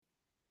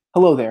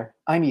Hello there,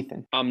 I'm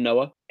Ethan, I'm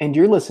Noah. and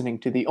you're listening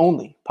to the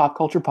only pop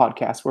culture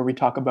podcast where we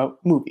talk about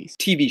movies,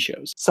 TV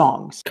shows,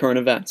 songs, current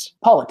events,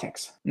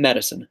 politics,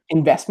 medicine,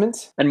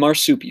 investments, and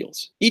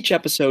marsupials. Each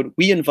episode,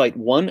 we invite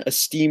one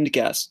esteemed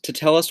guest to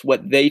tell us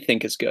what they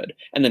think is good,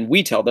 and then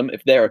we tell them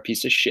if they're a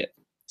piece of shit.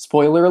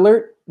 spoiler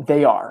alert,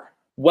 they are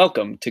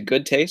Welcome to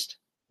Good Taste,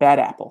 Bad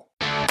Apple.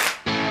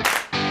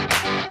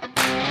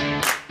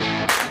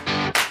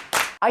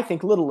 I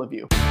think little of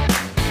you.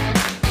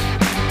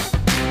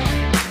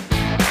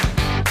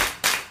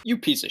 You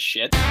piece of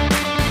shit.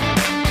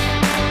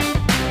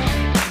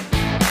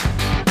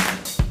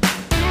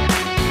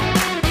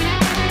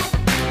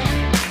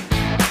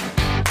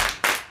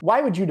 Why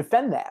would you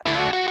defend that?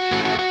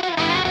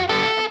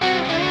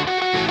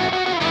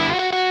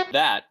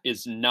 That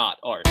is not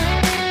art.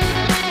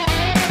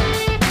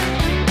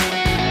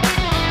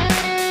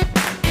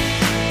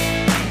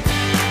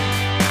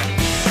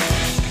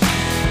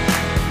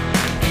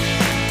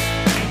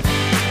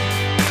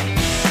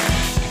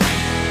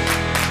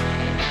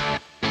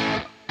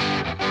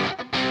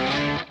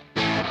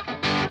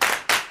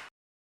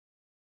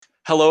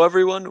 Hello,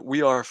 everyone.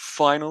 We are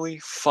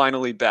finally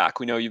back.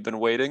 We know you've been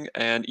waiting,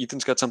 and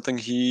Ethan's got something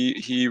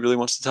he really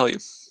wants to tell you.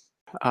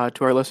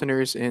 To our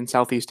listeners in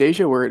Southeast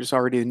Asia, where it is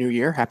already the new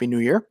year, Happy New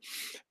Year.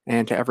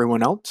 And to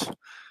everyone else,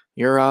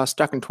 you're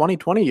stuck in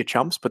 2020, you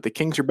chumps, but the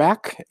Kings are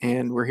back,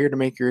 and we're here to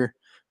make your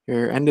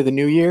end of the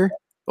new year,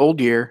 old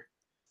year,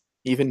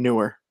 even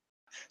newer.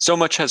 So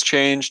much has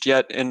changed,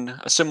 yet in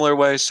a similar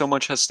way, so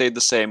much has stayed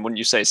the same. Wouldn't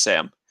you say,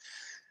 Sam?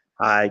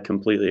 I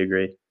completely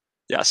agree.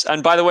 Yes.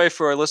 And by the way,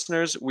 for our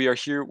listeners, we are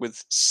here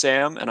with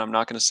Sam, and I'm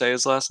not going to say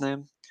his last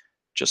name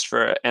just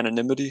for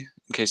anonymity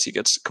in case he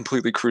gets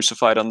completely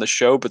crucified on the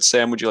show. But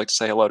Sam, would you like to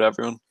say hello to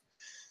everyone?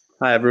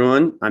 Hi,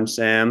 everyone. I'm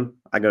Sam.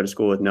 I go to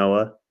school with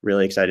Noah.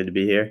 Really excited to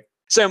be here.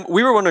 Sam,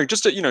 we were wondering,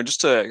 just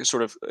to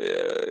sort of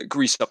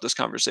grease up this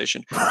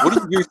conversation, what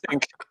do you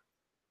think?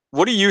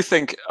 What do you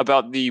think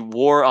about the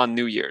war on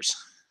New Year's?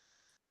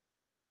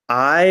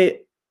 I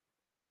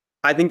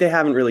think they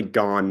haven't really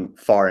gone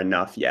far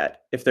enough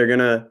yet. If they're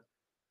gonna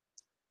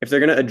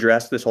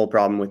address this whole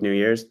problem with New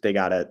Year's, they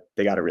gotta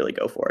really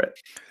go for it.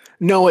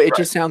 No, it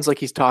just sounds like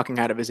he's talking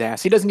out of his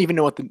ass. He doesn't even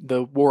know what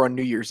the war on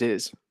New Year's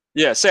is.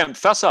 Yeah, Sam,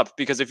 fess up,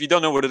 because if you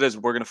don't know what it is,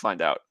 we're going to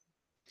find out.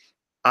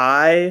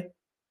 I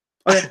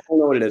don't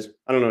know what it is.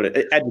 I don't know what it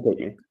is. Educate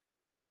me.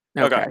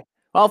 Okay.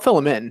 I'll fill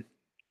him in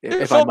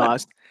if I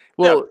must.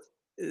 Well,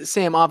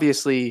 Sam,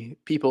 obviously,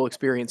 people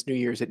experience New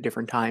Year's at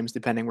different times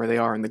depending where they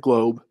are in the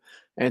globe.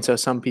 And so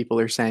some people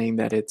are saying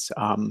that it's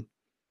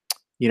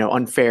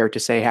unfair to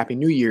say Happy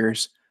New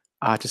Year's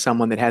to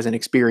someone that hasn't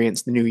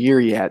experienced the new year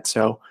yet.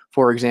 So,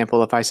 for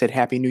example, if I said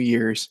Happy New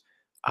Year's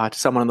to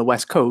someone on the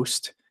West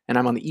Coast and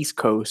I'm on the East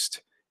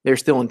Coast, they're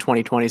still in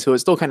 2020. So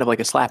it's still kind of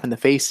like a slap in the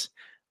face.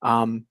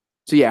 So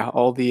yeah,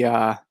 all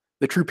the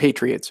true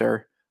patriots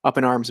are up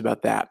in arms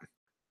about that.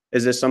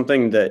 Is this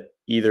something that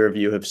either of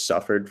you have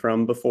suffered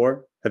from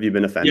before? Have you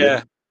been offended?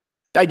 Yeah.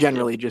 I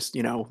generally just,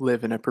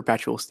 live in a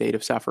perpetual state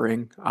of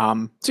suffering.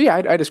 So yeah,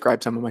 I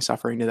describe some of my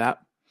suffering to that.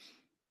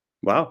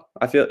 Wow.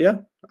 I feel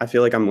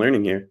like I'm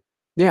learning here.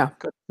 Yeah.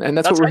 Good. And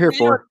that's what we're here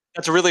for.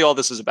 That's really all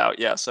this is about.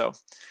 Yeah. So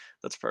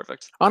that's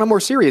perfect. On a more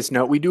serious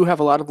note, we do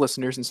have a lot of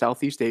listeners in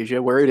Southeast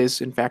Asia where it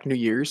is, in fact, New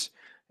Year's.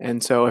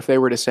 And so if they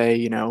were to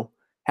say,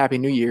 Happy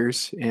New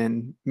Year's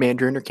in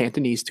Mandarin or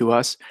Cantonese to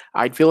us,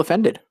 I'd feel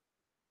offended.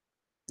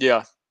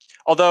 Yeah.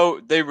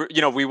 Although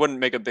we wouldn't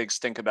make a big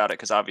stink about it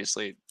because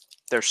obviously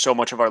there's so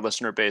much of our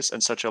listener base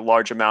and such a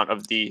large amount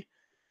of the,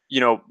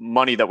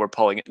 money that we're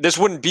pulling in. This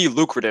wouldn't be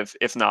lucrative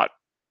if not,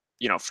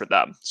 for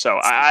them. So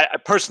I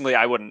personally,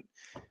 I wouldn't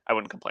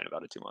complain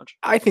about it too much.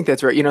 I think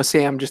that's right.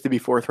 Sam, just to be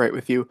forthright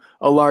with you,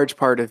 a large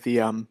part of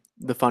the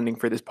funding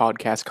for this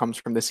podcast comes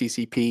from the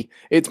CCP.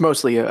 It's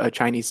mostly a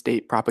Chinese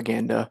state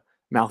propaganda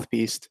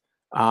mouthpiece,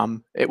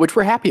 which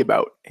we're happy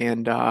about.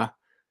 And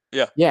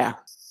yeah.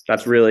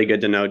 That's really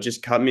good to know.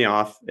 Just cut me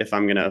off if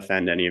I'm going to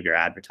offend any of your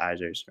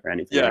advertisers or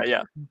anything.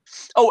 Yeah.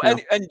 Oh,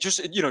 and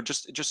just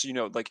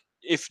like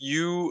if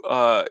you,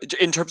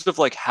 in terms of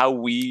like how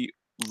we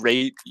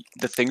rate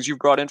the things you've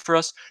brought in for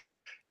us,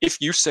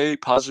 if you say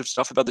positive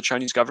stuff about the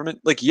Chinese government,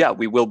 like, yeah,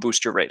 we will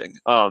boost your rating.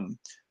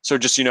 So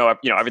just,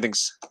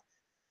 everything's,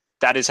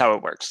 that is how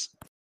it works.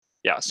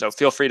 Yeah. So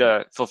feel free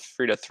to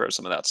throw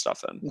some of that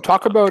stuff in.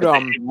 Talk about,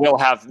 it will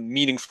have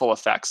meaningful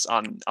effects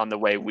on the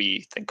way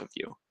we think of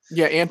you.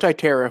 Yeah.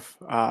 Anti-tariff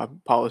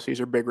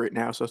policies are big right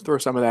now. So throw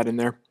some of that in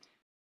there.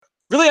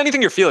 Really anything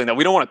you're feeling though.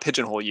 We don't want to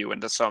pigeonhole you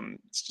into some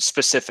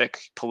specific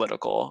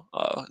political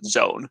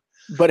zone.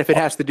 But if it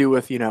has to do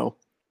with,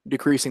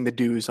 decreasing the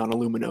dues on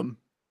aluminum,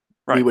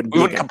 right. we wouldn't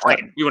complain.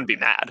 That. We wouldn't be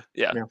mad.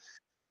 Yeah.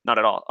 Not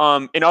at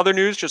all. In other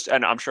news,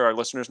 and I'm sure our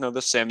listeners know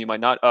this, Sam, you might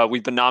not.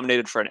 We've been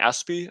nominated for an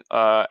ESPY,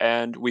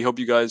 and we hope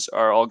you guys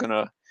are all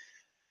gonna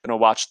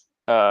watch,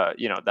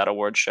 that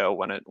award show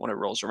when it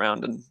rolls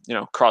around, and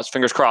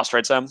fingers crossed,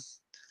 right, Sam?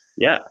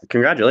 Yeah,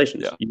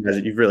 congratulations. Yeah.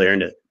 You've really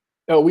earned it.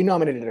 Oh, we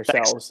nominated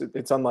ourselves. Thanks.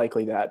 It's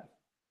unlikely that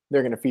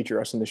they're going to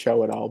feature us in the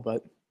show at all,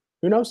 but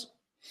who knows?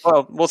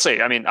 Well, we'll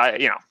see. I mean,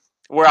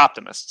 We're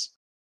optimists.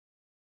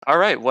 All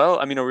right. Well,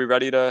 I mean, are we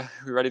ready to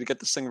get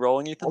this thing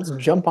rolling, Ethan? Let's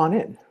jump on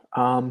in.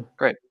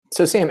 Great.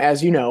 So, Sam,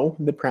 as you know,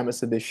 the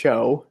premise of this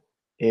show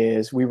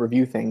is we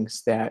review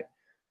things that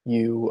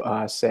you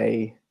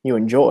say you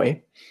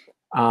enjoy.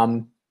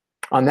 On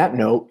that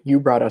note, you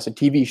brought us a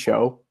TV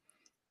show,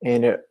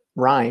 and it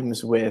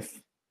rhymes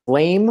with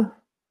flame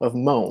of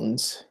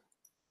moans.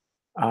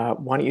 Why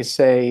don't you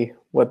say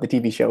what the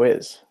TV show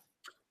is?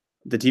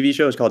 The TV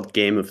show is called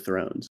Game of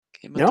Thrones.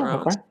 Game of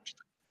Thrones. Okay.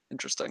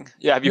 Interesting.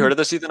 Yeah, have you heard of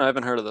this, Ethan? I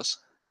haven't heard of this.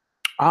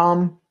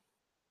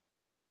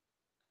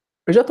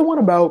 Is that the one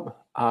about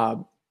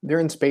they're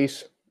in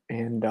space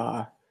and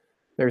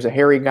there's a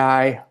hairy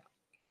guy?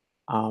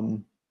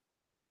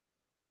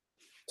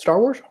 Star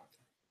Wars?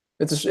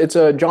 It's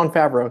a Jon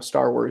Favreau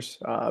Star Wars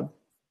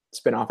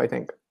spinoff, I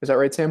think. Is that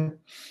right, Sam?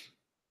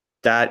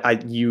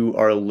 You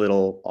are a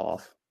little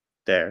off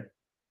there.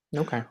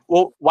 Okay.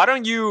 Well, why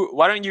don't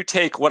you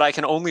take what I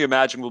can only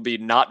imagine will be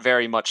not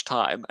very much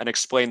time and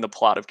explain the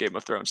plot of Game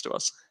of Thrones to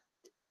us?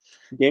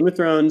 Game of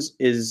Thrones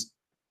is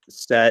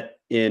set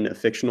in a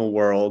fictional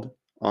world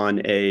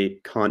on a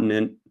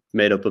continent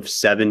made up of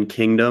 7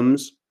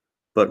 kingdoms,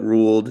 but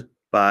ruled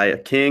by a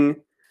king.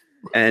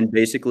 And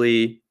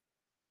basically,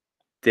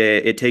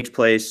 it takes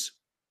place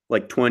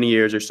like 20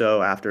 years or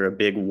so after a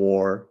big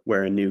war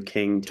where a new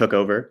king took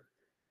over.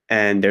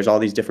 And there's all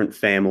these different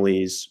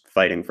families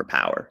fighting for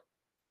power.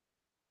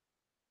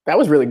 That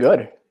was really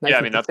good. Yeah,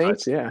 I mean, that's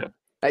nice. Yeah.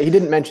 He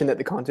didn't mention that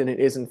the continent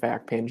is, in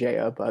fact,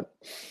 Pangaea, but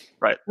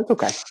right. That's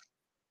okay.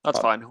 That's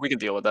fine. We can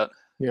deal with that.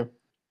 Yeah.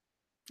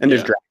 And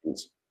there's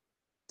dragons.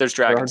 There's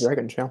dragons. There are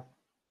dragons, yeah.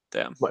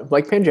 Damn.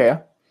 Like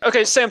Pangaea.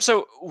 Okay, Sam,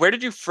 so where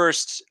did you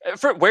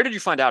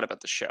find out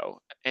about the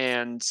show?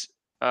 And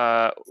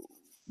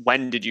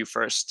when did you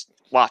first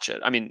watch it?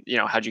 I mean,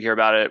 how'd you hear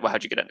about it?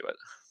 How'd you get into it?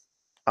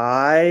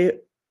 I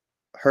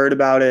heard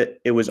about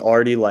it. It was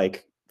already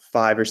like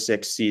 5 or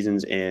 6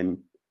 seasons in,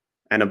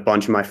 and a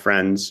bunch of my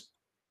friends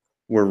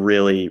were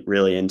really,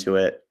 really into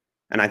it.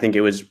 And I think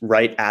it was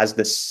right as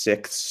the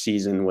 6th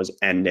season was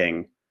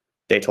ending,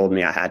 they told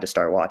me I had to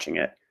start watching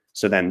it.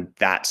 So then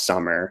that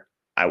summer,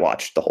 I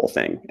watched the whole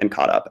thing and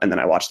caught up. And then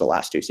I watched the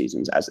last 2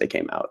 seasons as they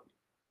came out.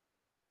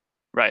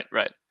 Right.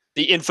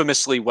 The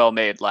infamously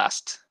well-made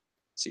last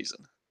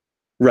season.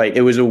 Right.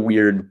 It was a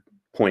weird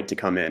point to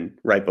come in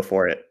right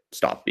before it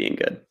stopped being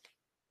good.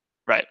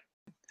 Right.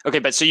 Okay,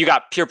 but so you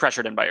got peer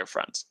pressured in by your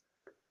friends.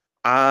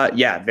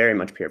 Yeah, very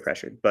much peer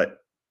pressured. But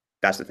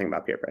that's the thing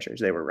about peer pressure is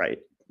they were right.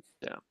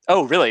 Yeah.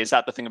 Oh, really? Is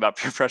that the thing about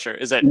peer pressure?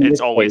 Is that it's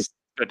always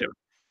good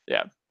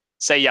to,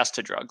 say yes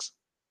to drugs?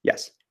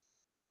 Yes.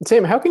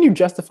 Sam, how can you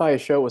justify a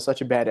show with such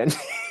a bad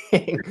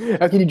ending?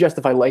 How can you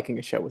justify liking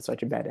a show with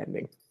such a bad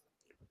ending?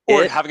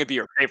 Or having it be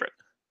your favorite?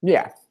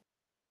 Yeah.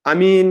 I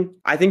mean,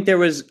 I think there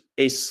was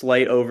a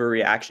slight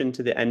overreaction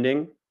to the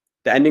ending.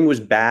 The ending was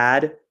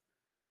bad,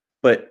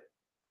 but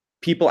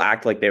people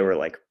act like they were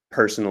like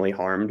personally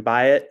harmed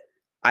by it.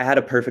 I had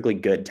a perfectly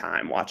good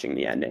time watching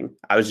the ending.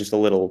 I was just a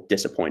little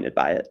disappointed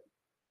by it.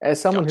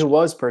 As someone who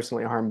was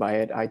personally harmed by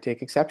it, I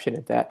take exception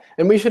at that.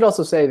 And we should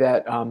also say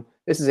that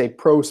this is a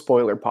pro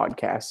spoiler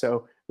podcast,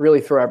 so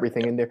really throw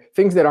everything in there.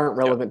 Things that aren't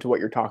relevant to what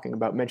you're talking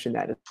about, mention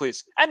that.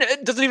 Please. And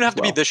it doesn't even have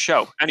to be this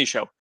show, any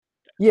show.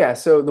 Yeah,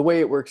 so the way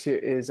it works here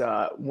is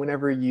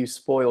whenever you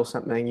spoil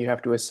something, you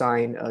have to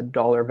assign a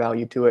dollar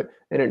value to it.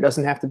 And it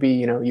doesn't have to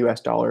be, US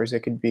dollars.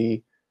 It could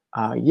be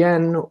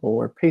yen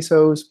or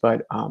pesos,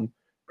 but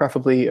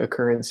preferably a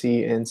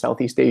currency in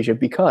Southeast Asia,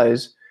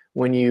 because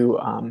when you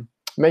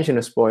mention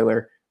a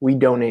spoiler, we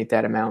donate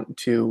that amount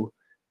to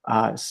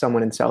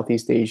someone in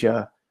Southeast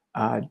Asia,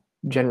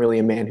 generally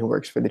a man who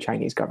works for the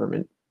Chinese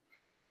government.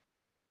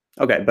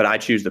 Okay, but I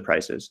choose the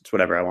prices. It's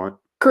whatever I want.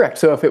 Correct.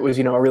 So if it was,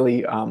 a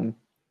really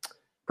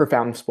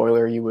profound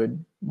spoiler, you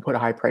would put a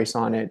high price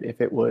on it.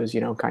 If it was,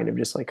 kind of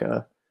just like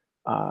a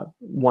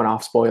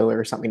one-off spoiler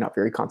or something not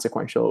very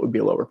consequential, it would be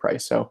a lower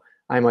price. So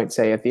I might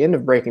say at the end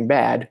of Breaking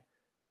Bad,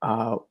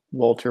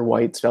 Walter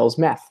White sells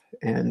meth,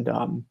 and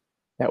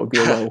that would be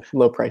a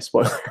low price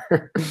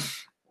spoiler.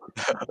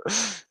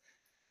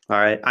 All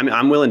right.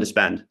 I'm willing to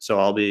spend, so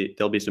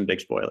there'll be some big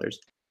spoilers.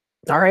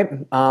 All right.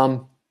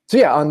 So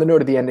yeah, on the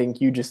note of the ending,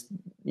 you just,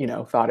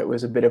 thought it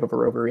was a bit of an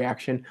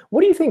overreaction.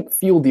 What do you think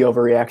fueled the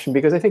overreaction?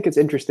 Because I think it's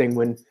interesting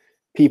when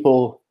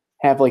people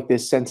have like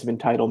this sense of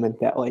entitlement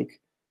that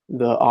like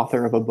the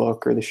author of a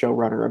book or the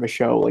showrunner of a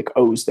show like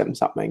owes them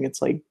something.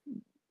 It's like,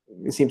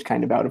 it seems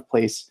kind of out of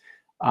place.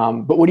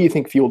 But what do you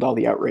think fueled all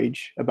the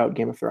outrage about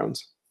Game of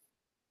Thrones?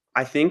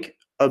 I think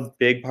a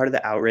big part of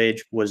the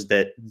outrage was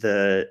that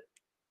the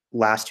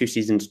last 2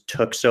 seasons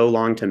took so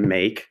long to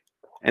make,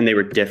 and they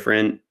were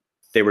different.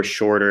 They were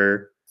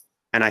shorter.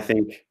 And I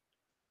think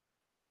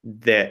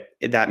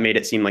that made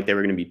it seem like they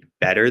were going to be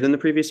better than the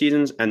previous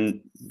seasons. And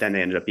then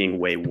they ended up being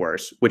way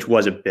worse, which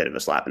was a bit of a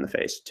slap in the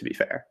face, to be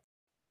fair.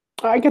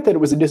 I get that it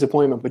was a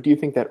disappointment, but do you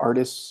think that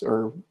artists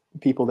or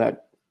people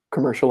that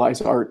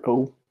commercialize art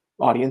owe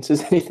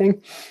audiences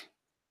anything?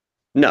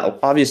 No,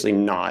 obviously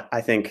not.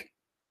 I think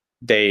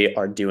they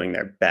are doing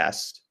their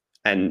best.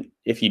 And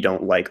if you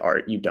don't like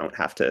art, you don't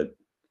have to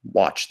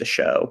watch the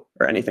show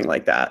or anything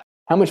like that.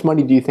 How much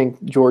money do you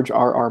think George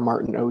R.R.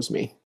 Martin owes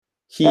me?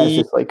 As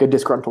just like a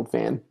disgruntled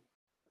fan.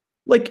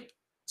 Like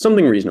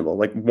something reasonable,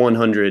 like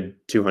 $100,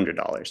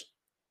 $200.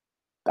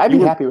 I'd be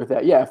happy with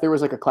that. Yeah, if there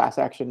was like a class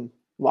action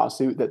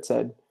lawsuit that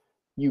said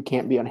you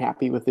can't be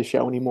unhappy with the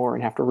show anymore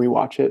and have to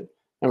rewatch it,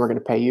 and we're going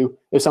to pay you.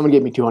 If someone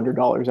gave me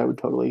 $200, I would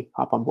totally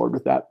hop on board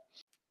with that.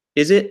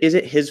 Is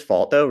it his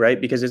fault though, right?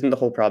 Because isn't the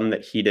whole problem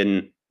that he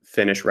didn't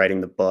finish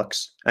writing the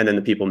books, and then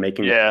the people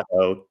making the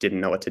show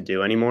didn't know what to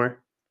do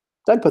anymore?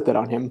 I'd put that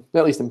on him,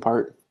 at least in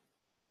part.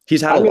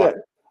 He's had a lot.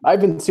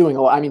 I've been suing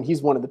a lot. I mean,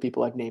 he's one of the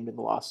people I've named in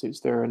the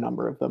lawsuits. There are a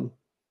number of them.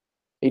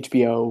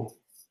 HBO,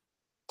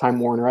 Time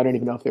Warner. I don't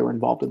even know if they were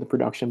involved in the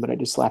production, but I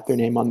just slapped their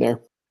name on there.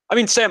 I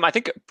mean, Sam, I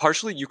think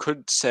partially you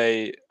could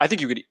say, I think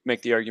you could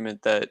make the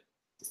argument that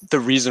the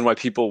reason why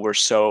people were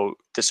so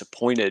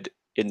disappointed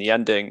in the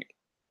ending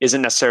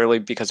isn't necessarily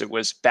because it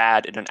was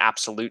bad in an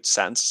absolute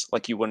sense.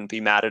 Like you wouldn't be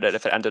mad at it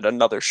if it ended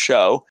another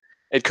show.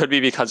 It could be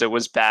because it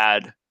was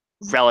bad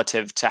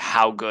relative to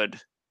how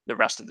good the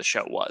rest of the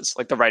show was.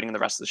 Like the writing in the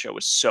rest of the show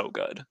was so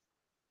good.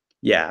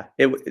 Yeah,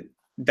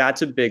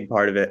 that's a big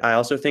part of it. I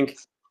also think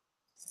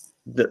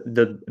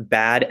the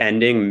bad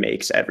ending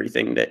makes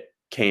everything that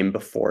came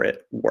before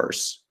it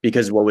worse,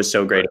 because what was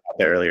so great about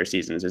the earlier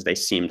seasons is they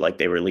seemed like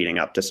they were leading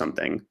up to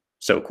something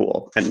so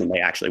cool, and then they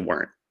actually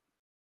weren't.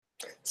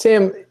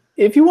 Sam,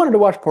 if you wanted to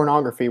watch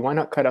pornography, why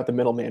not cut out the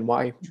middleman?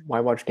 Why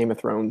watch Game of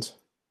Thrones?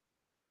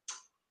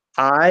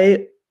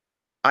 I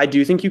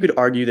do think you could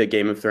argue that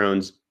Game of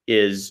Thrones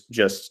is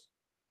just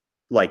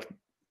like,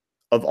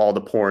 of all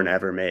the porn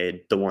ever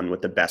made, the one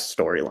with the best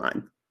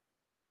storyline.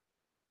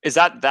 Is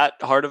that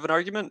hard of an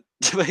argument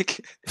to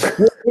make?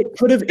 It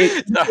could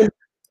have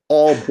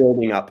all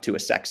building up to a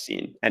sex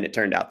scene, and it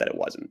turned out that it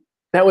wasn't.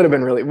 That would have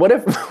been really. What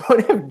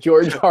if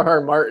George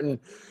R.R. Martin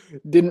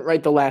didn't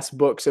write the last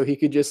book, so he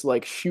could just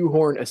like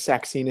shoehorn a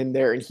sex scene in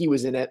there, and he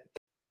was in it?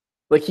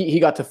 Like he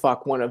got to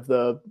fuck one of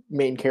the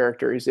main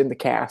characters in the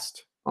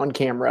cast on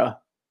camera,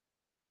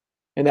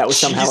 and that was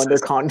somehow in their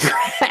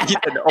contract.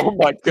 Oh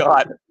my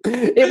god!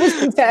 It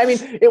was. I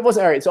mean, it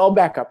wasn't. All right, so I'll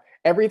back up.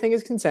 Everything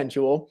is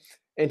consensual,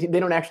 and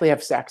they don't actually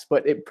have sex,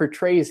 but it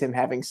portrays him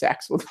having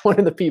sex with one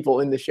of the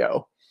people in the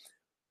show.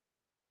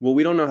 Well,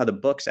 we don't know how the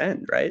books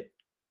end, right?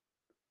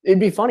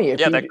 It'd be funny if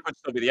that could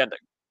still be the ending.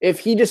 If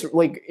he just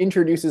like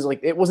introduces, like,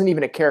 it wasn't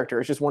even a character,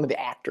 it's just one of the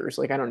actors.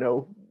 Like, I don't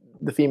know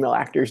the female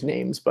actors'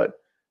 names, but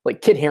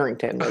like Kit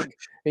Harington, like,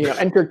 you know,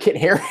 enter Kit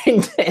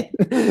Harington.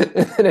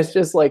 And it's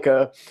just like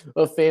a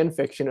fan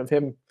fiction of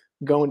him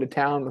going to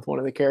town with one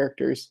of the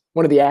characters,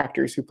 one of the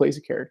actors who plays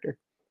a character.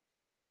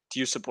 Do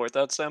you support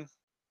that, Sam?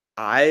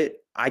 I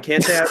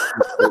can't say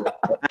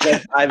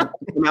I've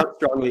come out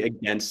strongly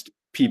against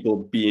people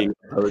being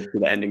opposed to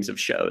the endings of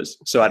shows,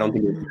 so I don't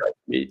think it's right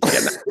for me to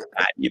get mad at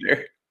that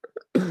either.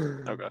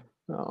 Okay.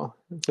 Oh,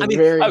 I mean,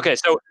 okay,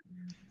 so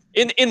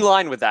in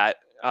line with that,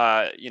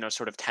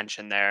 sort of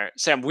tension there,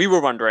 Sam, we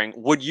were wondering,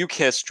 would you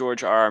kiss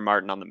George R.R.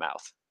 Martin on the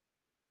mouth?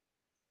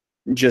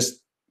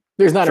 Just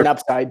there's not an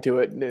upside to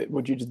it.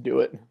 Would you just do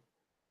it?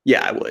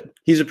 Yeah, I would.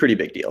 He's a pretty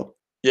big deal.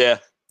 Yeah,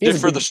 just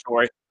for the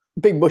story.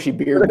 Big bushy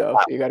beard though,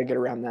 so you got to get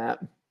around that.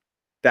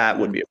 That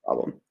would be a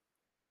problem.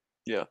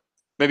 Yeah,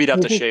 maybe you'd have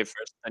to shave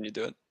first, then you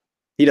do it.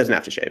 He doesn't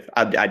have to shave.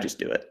 I'd just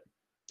do it.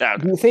 Yeah,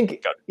 okay. Do you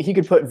think he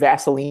could put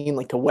Vaseline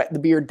like to wet the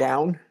beard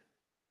down? Do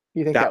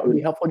you think that would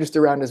be helpful, just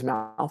around his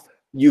mouth?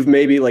 You've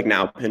maybe like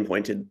now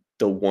pinpointed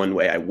the one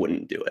way I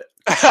wouldn't do it.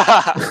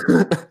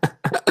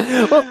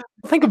 Well,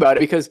 think about it,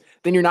 because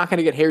then you're not going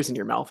to get hairs in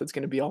your mouth. It's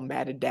going to be all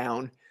matted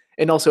down,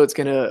 and also it's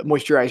going to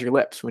moisturize your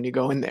lips when you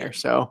go in there.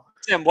 So,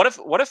 Sam, what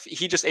if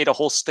he just ate a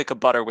whole stick of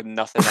butter with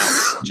nothing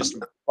else, just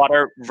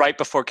butter right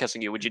before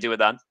kissing you? Would you do it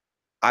then?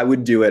 I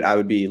would do it. I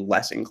would be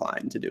less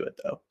inclined to do it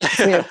though.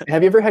 Sam,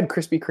 have you ever had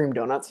Krispy Kreme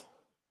donuts?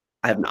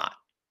 I have not.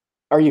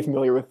 Are you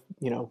familiar with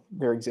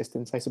their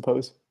existence? I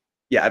suppose.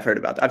 Yeah, I've heard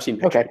about that. I've seen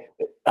pictures.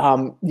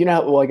 Okay. You know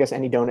how, well, I guess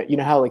any donut, you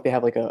know how like they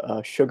have like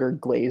a sugar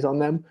glaze on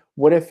them?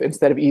 What if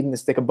instead of eating the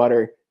stick of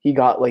butter, he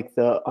got like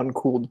the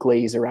uncooled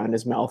glaze around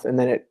his mouth and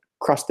then it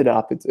crusted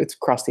up? It's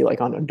crusty like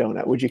on a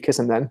donut. Would you kiss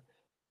him then?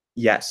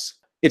 Yes.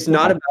 It's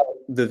not about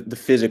the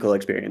physical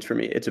experience for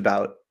me. It's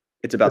about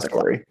the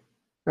story.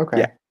 Okay.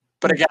 Yeah.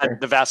 But again,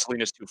 the Vaseline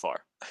is too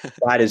far.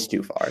 That is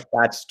too far.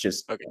 That's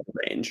just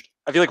arranged.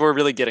 I feel like we're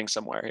really getting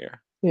somewhere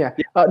here. Yeah.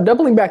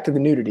 Doubling back to the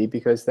nudity,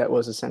 because that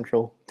was a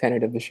central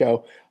tenet of the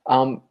show.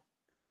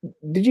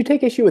 Did you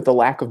take issue with the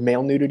lack of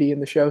male nudity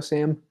in the show,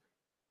 Sam?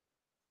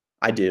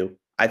 I do.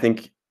 I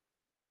think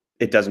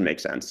it doesn't make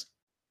sense.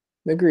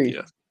 Agreed.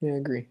 Yeah, I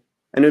agree.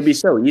 And it would be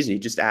so easy.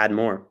 Just add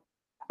more.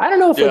 I don't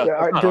know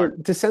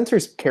if do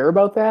censors care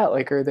about that?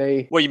 Like, are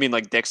they? What, you mean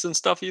like dicks and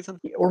stuff,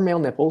 Ethan? Or male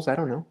nipples? I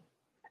don't know.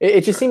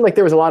 It just seemed like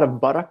there was a lot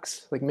of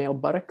buttocks, like male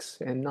buttocks,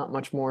 and not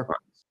much more.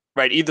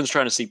 Right. Ethan's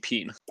trying to see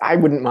peen. I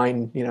wouldn't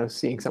mind,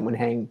 seeing someone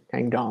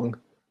hang dong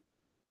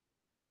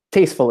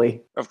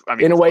tastefully,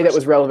 in a way that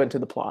was relevant to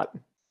the plot,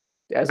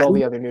 as all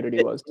the other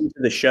nudity was. Into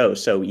the show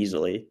so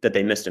easily that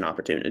they missed an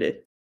opportunity.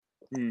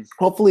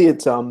 Hopefully,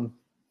 it's one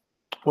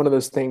of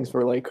those things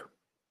where like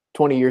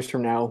 20 years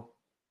from now,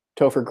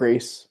 Topher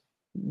Grace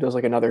does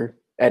like another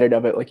edit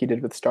of it, like he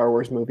did with Star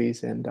Wars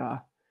movies, and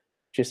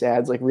just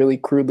adds like really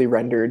crudely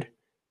rendered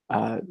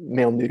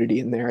male nudity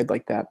in there. I'd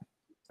like that.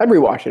 I'd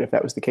rewatch it if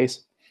that was the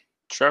case.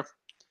 Sure.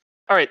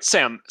 All right,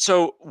 Sam.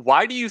 So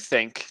why do you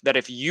think that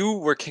if you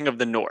were king of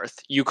the North,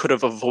 you could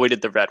have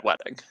avoided the Red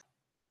Wedding?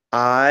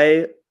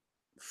 I,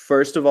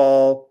 first of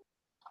all,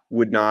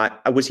 would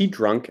not. Was he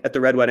drunk at the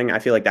Red Wedding? I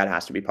feel like that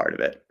has to be part of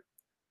it.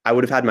 I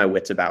would have had my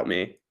wits about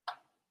me.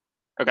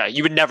 Okay,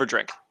 you would never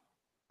drink.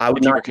 I would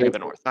if you not were king of the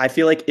North. I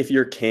feel like if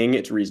you're king,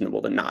 it's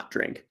reasonable to not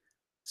drink.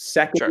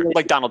 Secondly, Sure.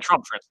 Like Donald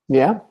Trump, for instance.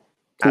 Yeah,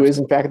 who is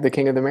in fact the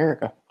king of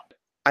America.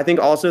 I think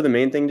also the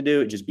main thing to do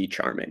would just be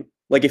charming.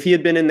 Like if he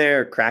had been in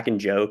there cracking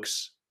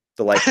jokes,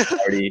 the life of the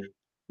party,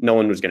 no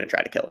one was going to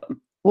try to kill him.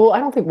 Well, I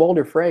don't think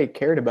Walder Frey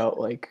cared about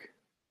like,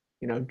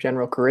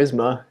 general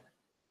charisma.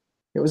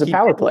 It was a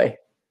power play.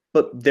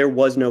 But there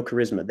was no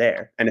charisma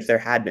there, and if there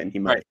had been, he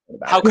might have thought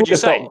about How it. could you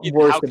say?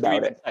 Worse How could you about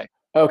even it? say?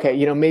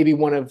 Okay, maybe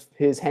one of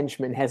his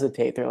henchmen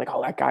hesitate. They're like,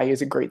 "Oh, that guy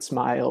has a great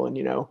smile," and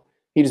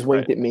he just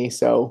winked at me,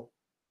 so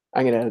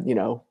I'm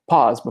gonna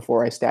pause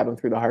before I stab him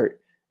through the heart,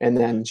 and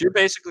then. So you're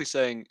basically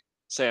saying,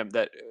 Sam,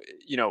 that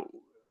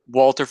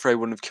Walter Frey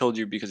wouldn't have killed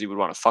you because he would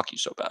want to fuck you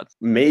so bad.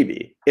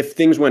 Maybe if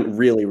things went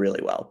really,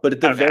 really well, but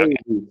at the very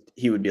least,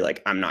 he would be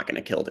like, "I'm not going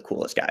to kill the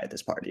coolest guy at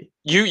this party."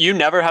 You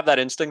never have that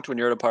instinct when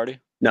you're at a party?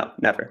 No,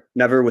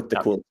 never with the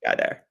coolest guy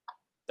there.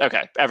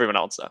 Okay, everyone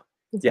else though.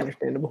 That's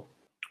understandable.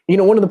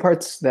 One of the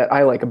parts that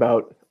I like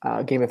about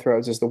Game of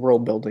Thrones is the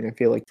world building. I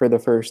feel like for the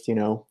first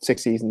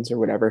 6 seasons or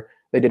whatever,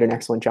 they did an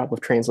excellent job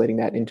of translating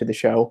that into the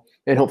show,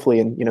 and hopefully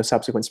in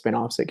subsequent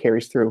spinoffs it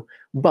carries through.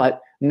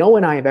 But Noah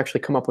and I have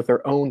actually come up with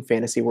our own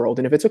fantasy world,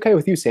 and if it's okay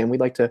with you, Sam,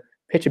 we'd like to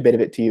pitch a bit of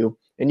it to you,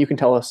 and you can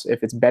tell us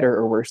if it's better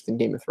or worse than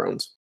Game of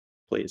Thrones.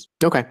 Please.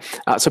 Okay,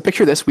 so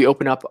picture this: we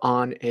open up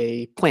on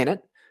a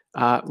planet,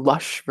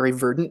 lush, very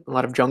verdant, a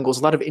lot of jungles,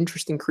 a lot of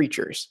interesting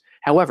creatures.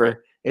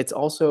 However, it's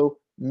also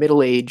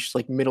middle age,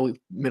 like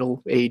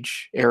middle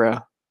age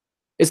era.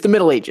 It's the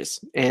Middle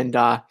Ages, and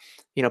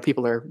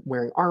people are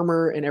wearing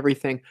armor and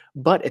everything.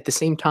 But at the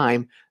same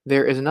time,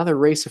 there is another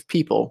race of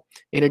people,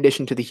 in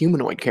addition to the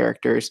humanoid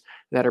characters,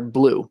 that are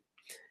blue,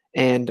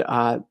 and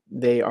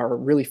they are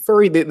really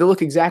furry. They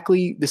look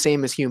exactly the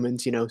same as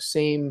humans,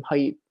 same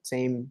height,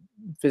 same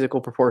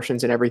physical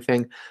proportions, and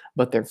everything,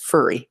 but they're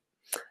furry.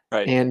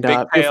 Right. And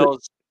big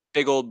tails,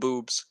 big old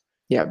boobs.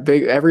 Yeah,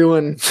 big.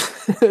 Everyone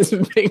has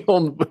big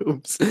old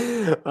boobs,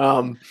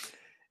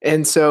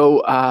 and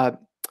so.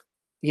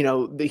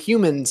 The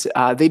humans,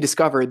 they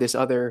discover this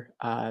other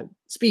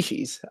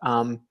species,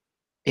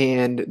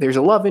 and there's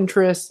a love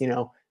interest.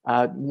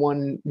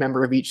 One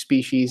member of each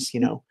species,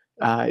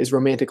 is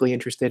romantically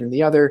interested in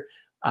the other,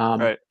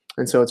 Right.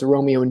 And so it's a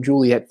Romeo and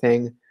Juliet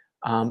thing.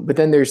 But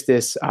then there's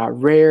this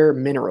rare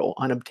mineral,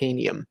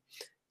 unobtainium,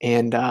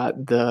 and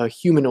the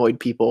humanoid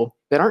people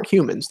that aren't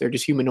humans, they're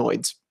just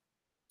humanoids,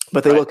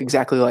 but they look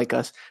exactly like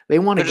us. They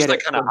want to get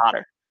it kind of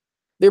hotter.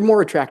 They're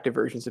more attractive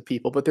versions of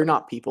people, but they're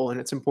not people, and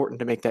it's important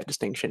to make that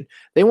distinction.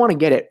 They want to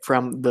get it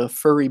from the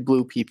furry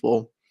blue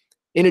people,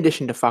 in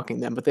addition to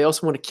fucking them, but they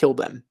also want to kill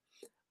them.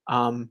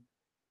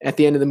 At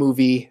the end of the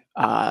movie,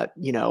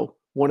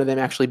 one of them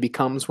actually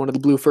becomes one of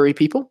the blue furry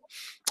people,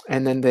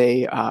 and then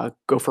they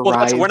go for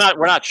rides. We're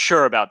not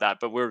sure about that,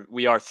 but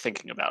we are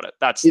thinking about it.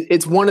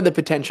 It's one of the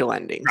potential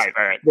endings.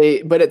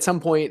 Right. But at some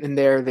point in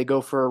there, they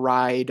go for a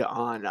ride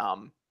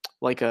on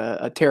like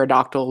a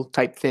pterodactyl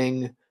type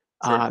thing.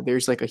 Sure.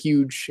 There's like a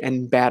huge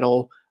end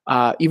battle.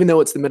 Even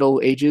though it's the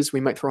Middle Ages,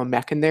 we might throw a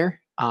mech in there.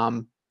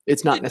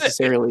 It's not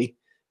necessarily,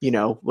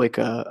 like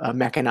a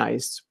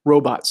mechanized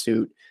robot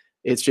suit.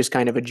 It's just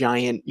kind of a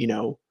giant,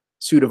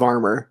 suit of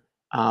armor.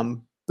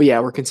 But yeah,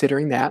 we're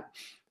considering that.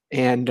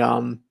 And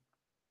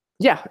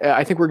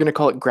I think we're going to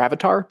call it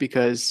Gravatar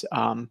because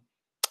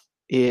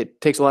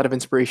it takes a lot of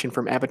inspiration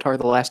from Avatar: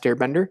 The Last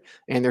Airbender,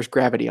 and there's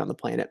gravity on the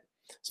planet.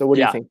 So what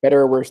do you think? Better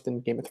or worse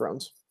than Game of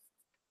Thrones?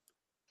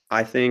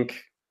 I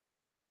think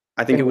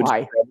it would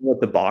struggle at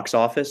the box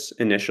office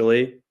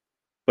initially,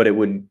 but it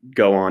would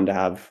go on to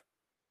have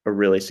a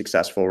really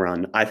successful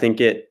run. I think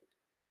it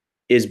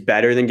is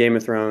better than Game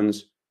of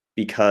Thrones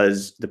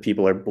because the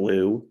people are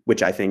blue,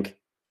 which I think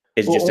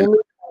is just an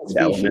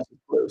element.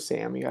 Blue,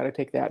 Sam. You got to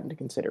take that into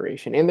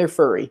consideration, and they're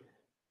furry.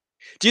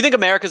 Do you think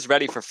America's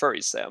ready for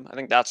furries, Sam? I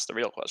think that's the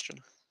real question.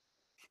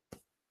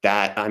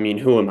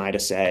 Who am I to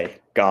say?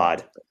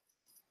 God.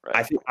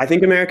 Right. I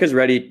think America's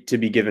ready to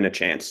be given a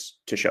chance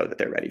to show that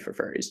they're ready for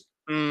furries.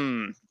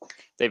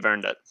 They've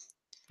earned it.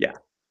 Yeah.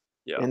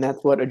 And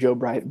that's what a Joe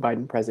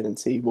Biden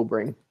presidency will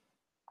bring.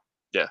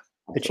 Yeah.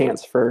 A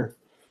chance for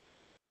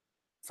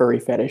furry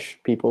fetish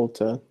people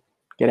to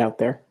get out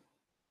there.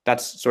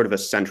 That's sort of a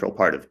central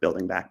part of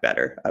building back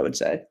better, I would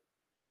say.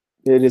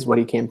 It is what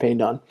he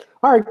campaigned on.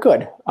 All right,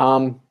 good.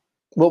 Well,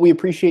 we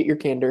appreciate your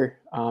candor.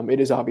 It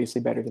is obviously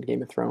better than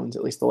Game of Thrones,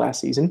 at least the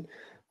last season.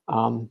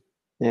 And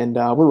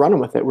we're running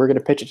with it. We're going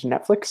to pitch it to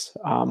Netflix.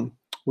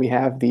 We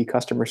have the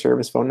customer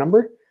service phone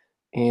number,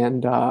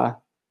 and I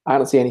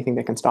don't see anything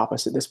that can stop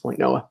us at this point,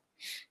 Noah.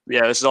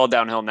 Yeah, this is all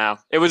downhill now.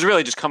 It was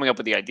really just coming up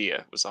with the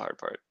idea was the hard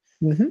part.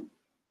 Mm-hmm.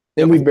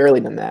 And we've barely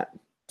done that.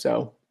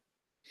 So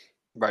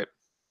right.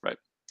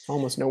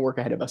 Almost no work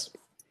ahead of us.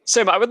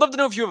 Sam, I would love to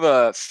know if you have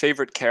a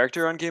favorite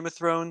character on Game of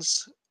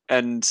Thrones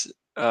and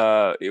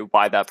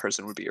why that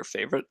person would be your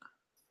favorite.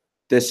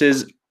 This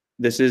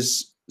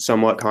is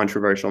somewhat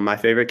controversial. My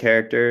favorite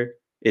character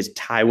is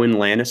Tywin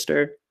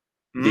Lannister,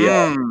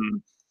 the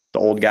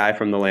old guy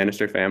from the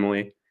Lannister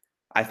family.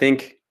 I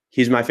think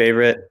he's my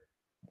favorite.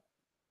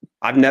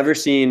 I've never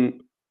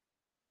seen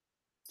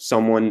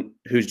someone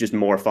who's just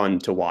more fun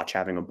to watch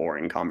having a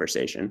boring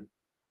conversation.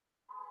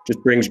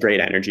 Just brings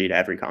great energy to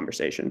every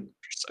conversation.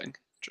 Interesting.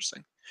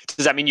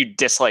 Does that mean you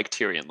dislike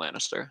Tyrion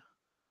Lannister?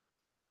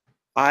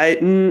 I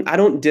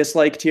don't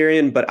dislike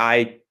Tyrion, but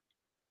I'm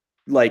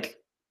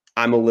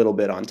a little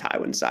bit on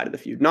Tywin's side of the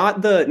feud.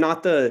 Not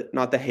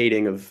the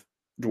hating of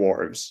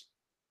dwarves,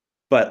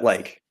 but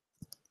like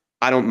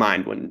I don't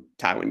mind when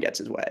Tywin gets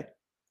his way.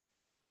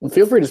 Well,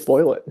 feel free to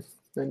spoil it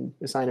and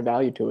assign a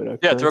value to it.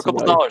 Yeah, throw a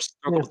couple dollars.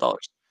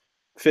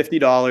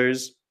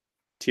 $50.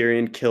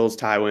 Tyrion kills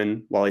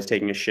Tywin while he's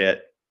taking a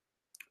shit.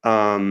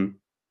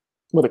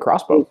 With a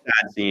crossbow.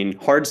 Bad scene,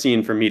 hard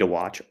scene for me to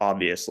watch,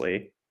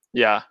 obviously.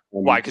 Yeah.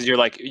 Why? Because you're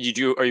like,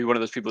 are you one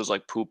of those people who's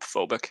like poop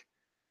phobic?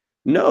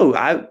 No,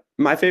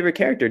 my favorite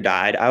character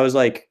died. I was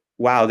like,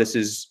 wow, this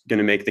is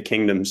gonna make the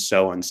kingdom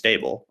so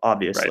unstable,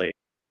 obviously.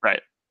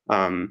 Right.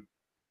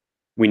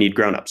 We need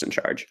grown-ups in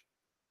charge.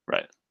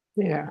 Right.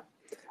 Yeah.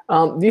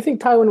 Do you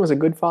think Tywin was a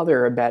good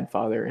father or a bad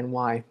father, and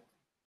why?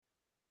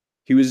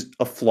 He was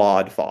a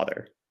flawed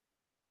father.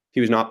 He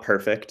was not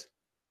perfect.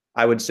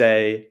 I would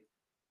say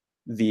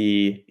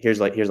here's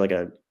like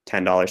a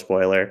 $10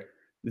 spoiler.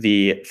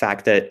 The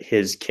fact that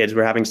his kids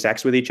were having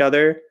sex with each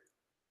other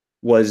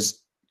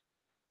was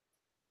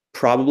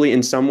probably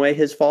in some way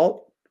his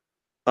fault.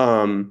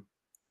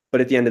 But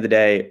at the end of the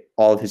day,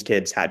 all of his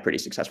kids had pretty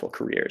successful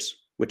careers,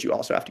 which you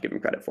also have to give him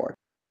credit for.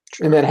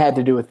 And that had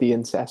to do with the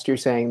incest. You're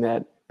saying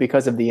that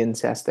because of the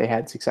incest, they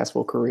had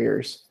successful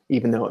careers,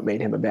 even though it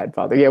made him a bad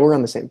father. Yeah, we're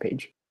on the same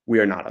page. We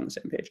are not on the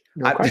same page.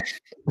 Okay.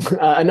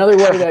 Another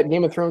way that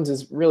Game of Thrones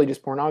is really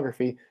just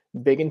pornography,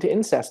 big into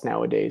incest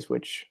nowadays,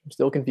 which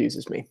still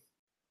confuses me.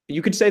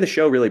 You could say the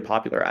show really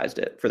popularized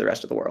it for the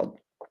rest of the world.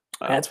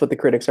 That's what the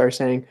critics are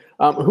saying.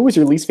 Who was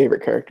your least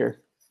favorite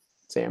character,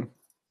 Sam?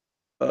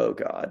 Oh,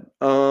 God.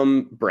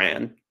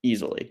 Bran,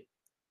 easily.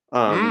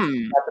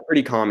 That's a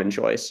pretty common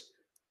choice.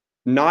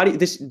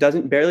 This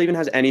barely even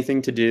has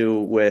anything to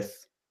do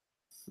with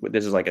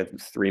this is like a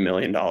 $3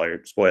 million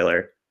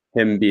spoiler,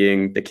 him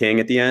being the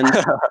king at the end.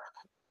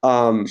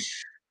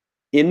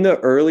 In the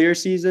earlier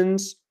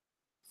seasons,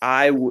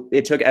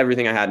 it took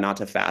everything I had not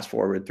to fast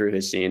forward through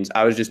his scenes.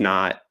 I was just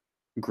not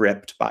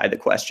gripped by the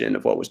question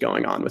of what was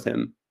going on with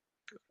him.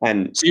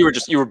 And so you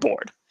were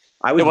bored.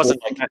 It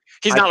wasn't like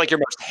he's not like your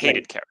most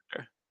hated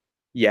character.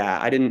 Yeah,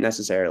 I didn't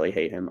necessarily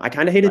hate him. I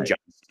kind of hated Jon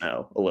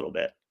Snow a little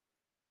bit.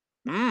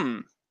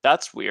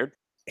 That's weird.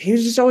 He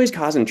was just always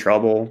causing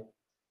trouble.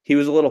 He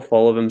was a little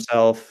full of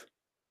himself.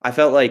 I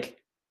felt like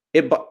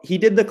he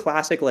did the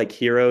classic like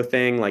hero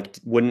thing, like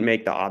wouldn't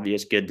make the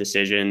obvious good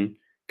decision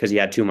because he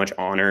had too much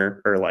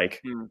honor or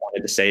like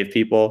wanted to save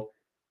people.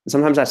 And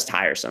sometimes that's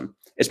tiresome,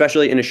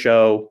 especially in a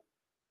show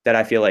that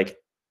I feel like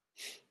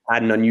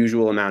had an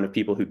unusual amount of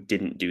people who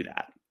didn't do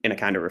that in a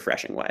kind of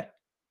refreshing way.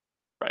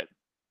 Right.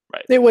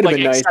 It would have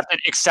been nice.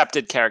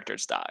 Accepted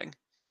characters dying.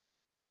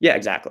 Yeah,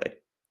 exactly.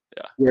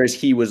 Yeah. Whereas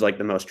he was like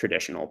the most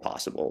traditional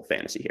possible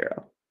fantasy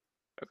hero.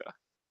 Okay.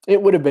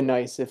 It would have been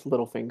nice if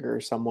Littlefinger or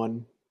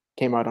someone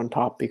came out on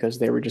top because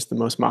they were just the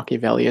most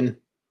Machiavellian.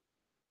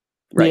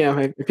 Right. Yeah,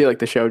 I feel like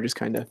the show just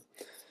kind of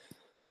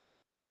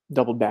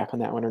doubled back on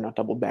that one, or not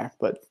doubled back,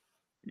 but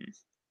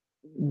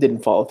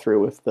didn't follow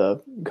through with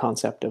the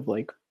concept of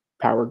like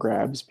power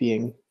grabs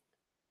being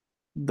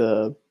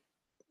the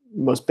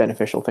most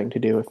beneficial thing to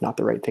do, if not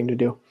the right thing to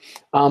do.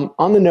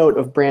 On the note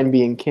of Bran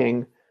being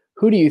king,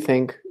 who do you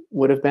think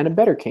would have been a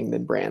better king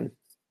than Bran?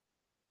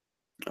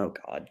 Oh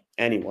God,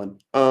 anyone.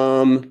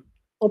 I'll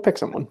pick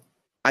someone.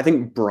 I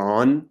think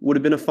Bronn would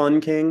have been a fun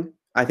king.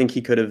 I think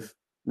he could have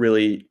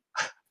really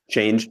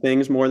changed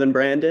things more than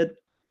Bran did.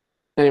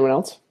 Anyone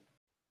else?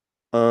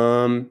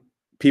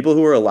 People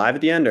who were alive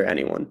at the end, or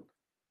anyone?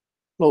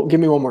 Well, give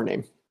me one more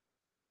name.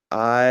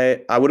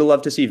 I would have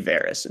loved to see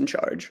Varys in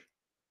charge.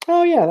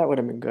 Oh yeah, that would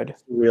have been good.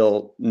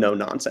 Real no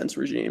nonsense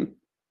regime.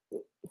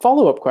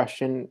 Follow-up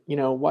question,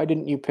 why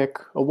didn't you pick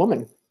a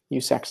woman, you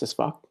sexist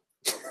fuck?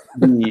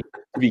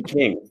 Be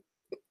king.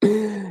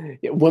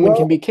 Yeah, women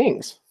can be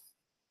kings.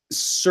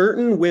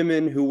 Certain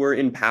women who were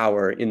in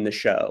power in the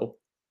show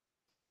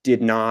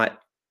did not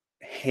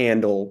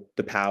handle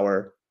the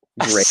power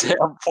great. This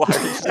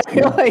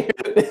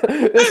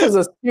was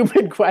a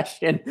stupid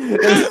question.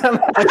 And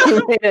somehow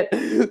you made it.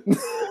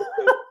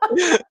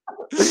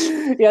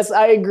 Yes,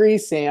 I agree,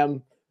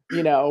 Sam.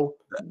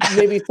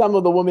 Maybe some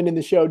of the women in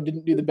the show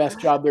didn't do the best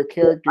job their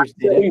characters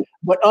did.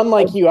 But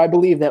unlike you, I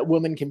believe that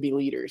women can be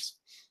leaders.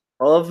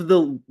 of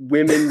the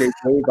women they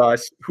gave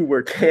us who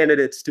were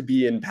candidates to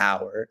be in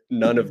power,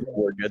 none of them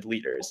were good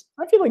leaders.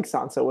 I feel like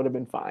Sansa would have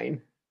been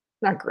fine.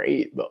 Not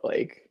great, but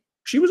like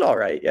she was all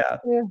right. Yeah.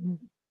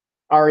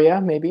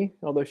 Arya maybe,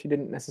 although she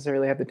didn't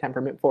necessarily have the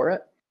temperament for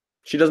it.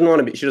 She doesn't want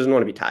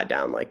to be tied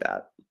down like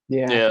that.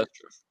 Yeah. Yeah.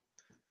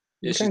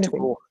 Yeah, she's too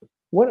cool.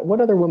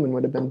 What other woman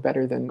would have been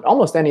better than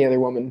almost any other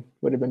woman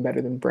would have been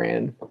better than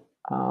Bran?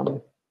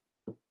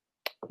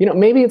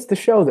 Maybe it's the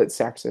show that's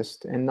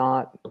sexist and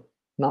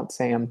not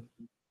Sam.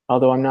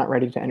 Although I'm not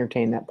ready to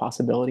entertain that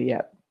possibility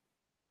yet.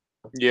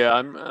 Yeah,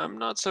 I'm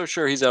not so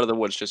sure he's out of the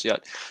woods just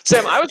yet.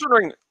 Sam, I was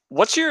wondering,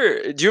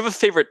 do you have a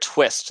favorite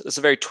twist? It's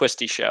a very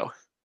twisty show.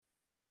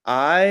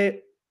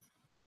 I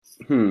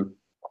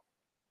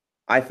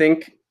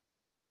think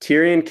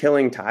Tyrion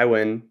killing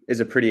Tywin is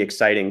a pretty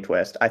exciting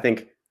twist. I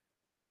think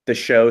the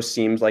show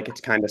seems like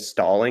it's kind of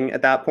stalling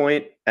at that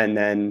point, and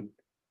then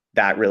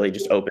that really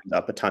just opens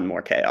up a ton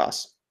more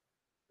chaos.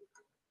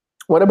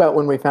 What about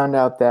when we found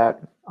out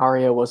that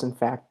Arya was in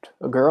fact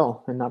a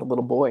girl and not a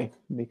little boy?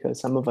 Because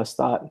some of us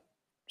thought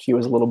she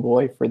was a little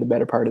boy for the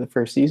better part of the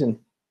first season.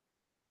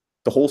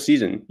 The whole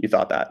season, you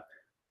thought that?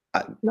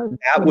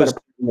 That was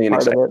really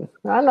part of it.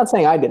 I'm not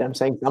saying I did. I'm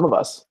saying some of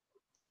us.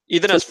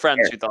 Even as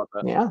friends, you thought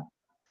that. Yeah.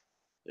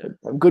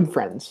 Good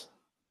friends.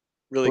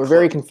 Really, we're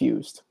very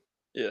confused.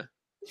 Yeah.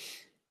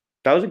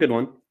 That was a good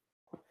one.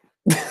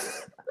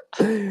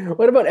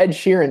 What about Ed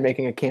Sheeran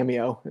making a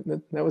cameo?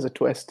 That was a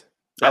twist.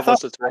 I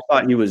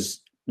thought he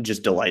was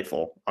just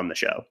delightful on the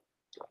show.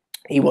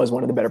 He was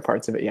one of the better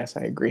parts of it. Yes,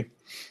 I agree.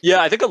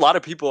 Yeah, I think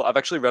I've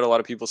actually read a lot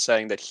of people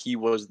saying that he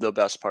was the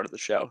best part of the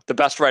show. The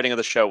best writing of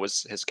the show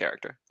was his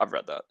character. I've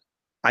read that.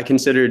 I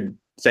considered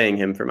saying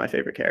him for my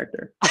favorite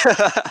character.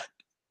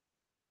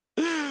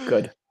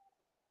 Good.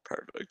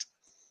 Perfect.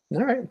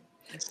 All right.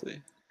 Let's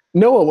see.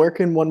 Noah, where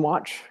can one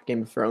watch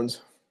Game of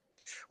Thrones?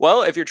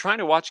 Well, if you're trying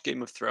to watch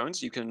Game of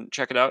Thrones, you can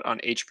check it out on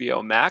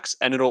HBO Max,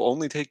 and it'll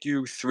only take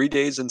you 3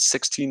 days and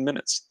 16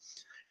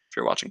 minutes if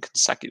you're watching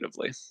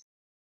consecutively.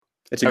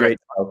 It's a great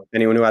show.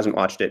 Anyone who hasn't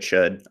watched it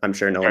should. I'm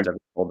sure no one's ever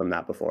told them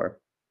that before.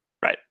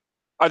 Right.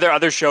 Are there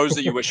other shows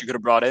that you wish you could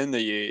have brought in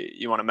that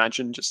you want to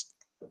mention?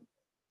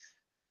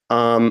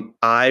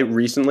 I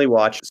recently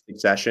watched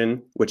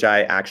Succession, which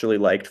I actually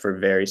liked for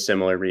very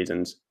similar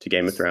reasons to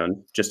Game of Thrones.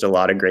 Just a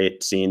lot of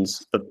great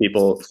scenes of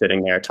people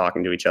sitting there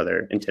talking to each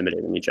other,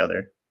 intimidating each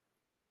other,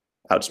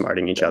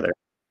 outsmarting each other.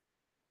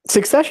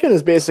 Succession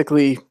is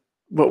basically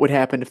what would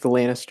happen if the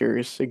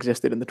Lannisters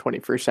existed in the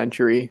 21st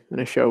century and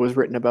a show was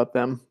written about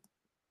them.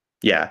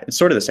 Yeah, it's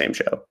sort of the same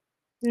show.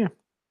 Yeah.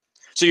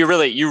 So you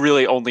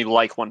really only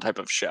like one type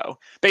of show.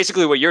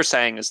 Basically, what you're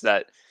saying is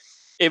that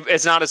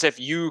it's not as if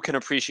you can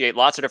appreciate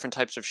lots of different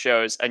types of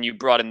shows and you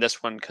brought in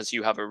this one because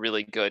you have a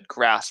really good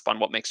grasp on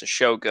what makes a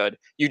show good.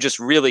 You just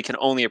really can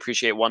only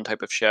appreciate one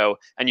type of show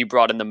and you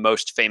brought in the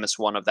most famous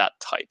one of that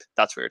type.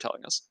 That's what you're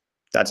telling us.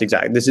 That's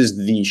exactly. This is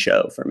the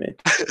show for me.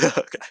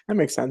 Okay. That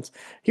makes sense.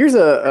 Here's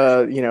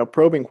a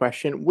probing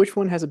question. Which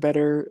one has a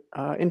better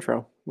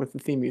intro with the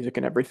theme music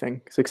and everything?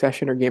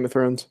 Succession or Game of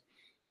Thrones?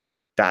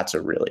 That's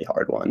a really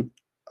hard one.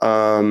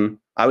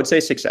 I would say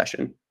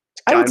Succession.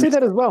 I would say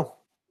that as well.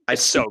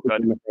 It's so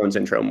good. Game of Thrones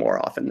intro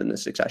more often than the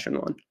Succession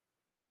one.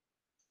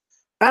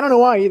 I don't know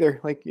why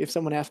either. Like, if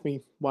someone asked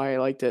me why I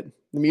liked it,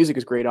 the music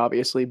is great,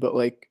 obviously, but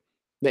like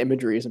the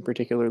imagery isn't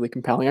particularly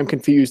compelling. I'm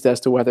confused as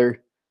to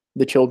whether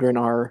the children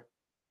are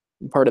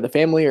part of the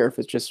family or if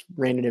it's just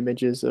random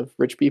images of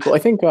rich people. I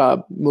think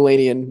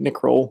Mulaney and Nick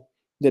Kroll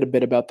did a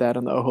bit about that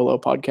on the Oholo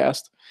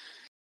podcast.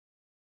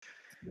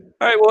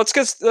 All right, well, let's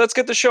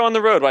get the show on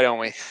the road, why don't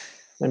we?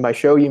 And by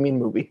show, you mean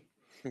movie.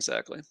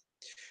 Exactly.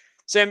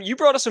 Sam, you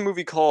brought us a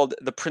movie called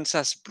The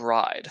Princess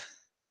Bride.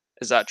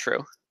 Is that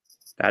true?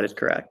 That is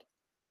correct.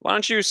 Why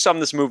don't you sum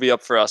this movie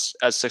up for us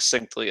as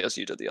succinctly as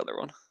you did the other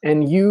one?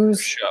 And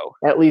use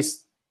at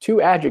least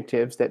 2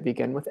 adjectives that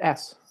begin with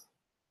S.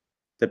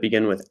 That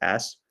begin with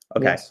S?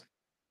 Okay. Yes.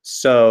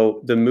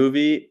 So the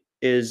movie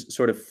is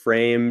sort of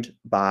framed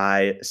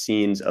by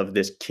scenes of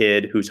this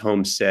kid who's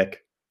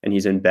homesick and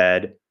he's in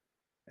bed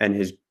and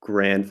his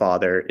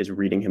grandfather is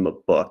reading him a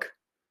book.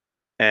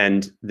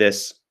 And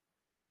this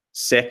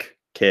sick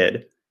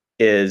kid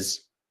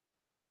is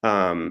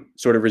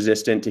sort of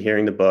resistant to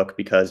hearing the book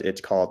because it's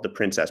called The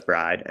Princess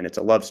Bride and it's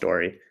a love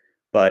story,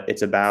 but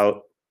it's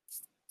about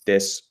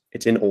this,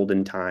 it's in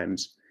olden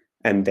times,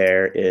 and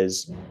there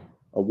is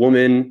a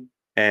woman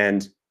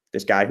and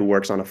this guy who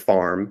works on a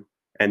farm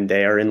and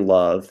they are in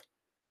love,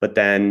 but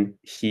then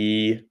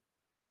I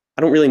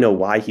don't really know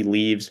why he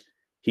leaves.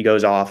 He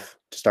goes off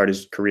to start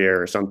his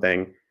career or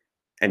something,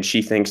 and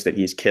she thinks that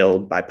he's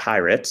killed by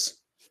pirates.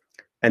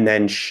 And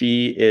then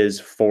she is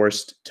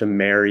forced to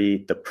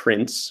marry the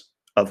prince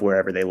of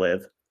wherever they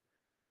live.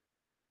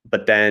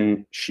 But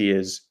then she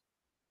is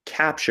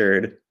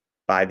captured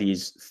by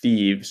these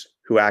thieves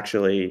who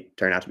actually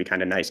turn out to be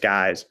kind of nice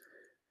guys.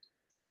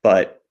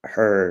 But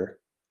her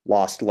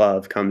lost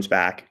love comes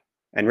back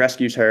and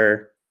rescues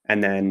her.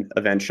 And then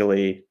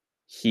eventually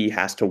he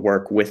has to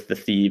work with the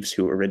thieves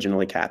who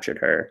originally captured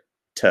her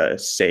to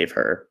save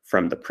her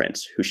from the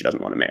prince who she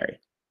doesn't want to marry.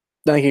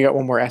 I think you got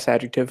one more S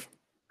adjective.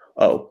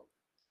 Oh,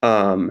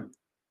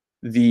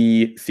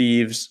 the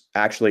thieves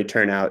actually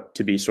turn out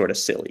to be sort of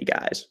silly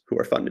guys who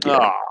are fun to be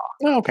around.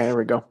 Oh, okay, there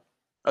we go.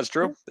 That's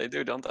true. They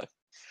do, don't they?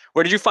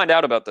 Where did you find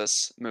out about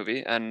this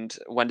movie, and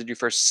when did you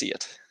first see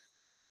it?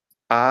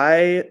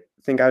 I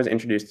think I was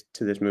introduced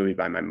to this movie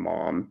by my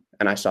mom,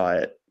 and I saw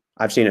it.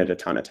 I've seen it a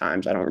ton of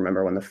times. I don't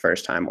remember when the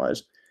first time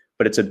was,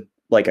 but it's a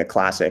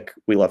classic.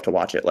 We love to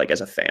watch it like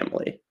as a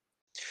family.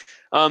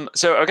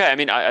 So okay, I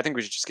mean, I think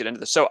we should just get into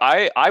this. So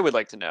I would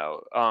like to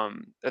know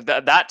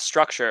that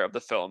structure of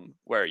the film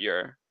where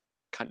you're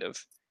kind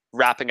of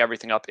wrapping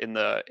everything up in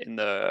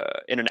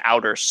an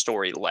outer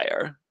story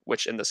layer,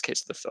 which in this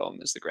case of the film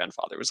is the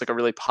grandfather. It was like a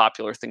really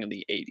popular thing in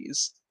the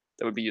 80s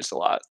that would be used a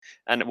lot.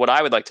 And what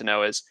I would like to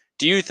know is,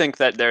 do you think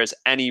that there's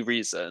any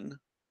reason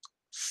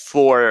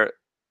for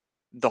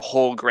the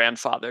whole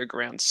grandfather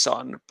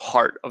grandson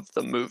part of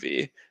the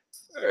movie?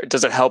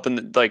 Does it help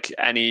in like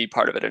any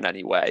part of it in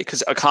any way?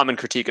 Because a common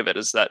critique of it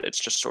is that it's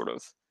just sort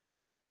of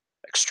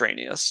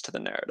extraneous to the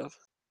narrative.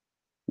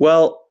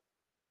 Well,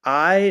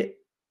 I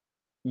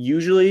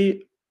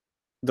usually,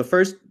 the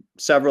first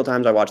several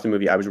times I watched the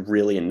movie, I was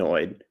really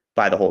annoyed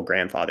by the whole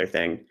grandfather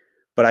thing.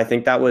 But I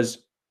think that was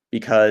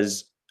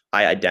because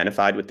I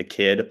identified with the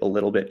kid a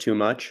little bit too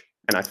much,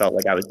 and I felt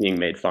like I was being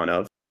made fun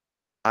of.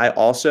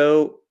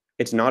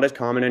 It's not as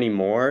common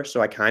anymore,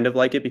 so I kind of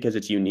like it because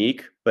it's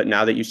unique. But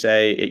now that you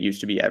say it used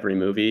to be every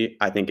movie,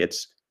 I think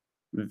it's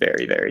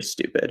very, very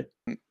stupid.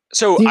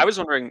 So I was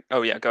wondering,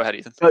 oh yeah, go ahead,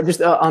 Ethan.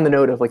 Just on the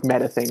note of like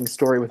meta things,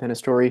 story within a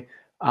story,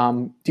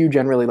 do you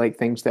generally like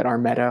things that are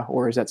meta,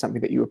 or is that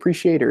something that you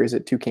appreciate, or is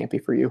it too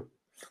campy for you?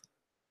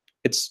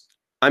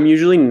 I'm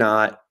usually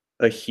not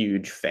a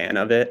huge fan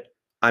of it.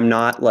 I'm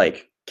not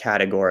like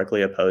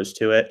categorically opposed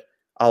to it.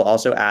 I'll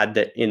also add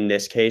that in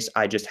this case,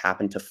 I just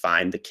happen to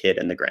find the kid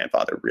and the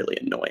grandfather really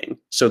annoying.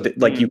 So that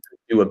you could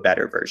do a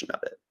better version of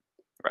it.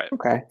 Right.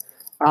 Okay.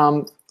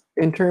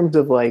 In terms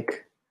of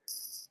like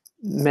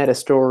meta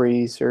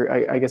stories, or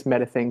I guess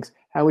meta things,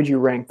 how would you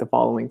rank the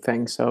following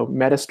things? So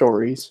meta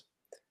stories,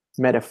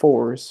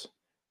 metaphors,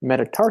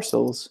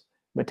 metatarsals,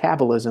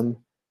 metabolism,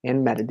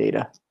 and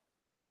metadata.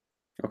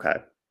 Okay.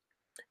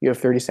 You have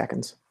 30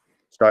 seconds.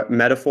 Start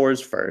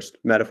metaphors first.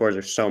 Metaphors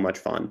are so much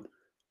fun.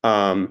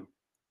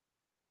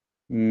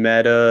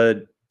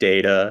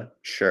 Metadata,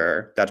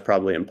 sure, that's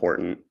probably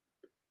important.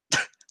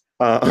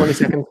 20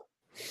 seconds.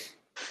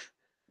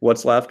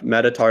 What's left?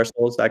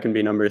 Metatarsals, that can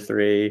be number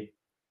 3.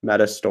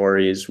 Meta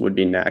stories would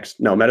be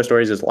next. No, meta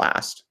stories is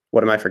last.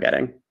 What am I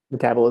forgetting?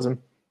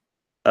 Metabolism.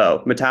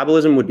 Oh,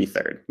 metabolism would be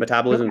third.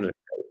 Metabolism. Okay.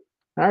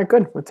 All right,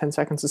 good. With 10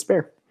 seconds to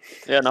spare.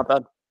 Yeah, not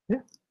bad.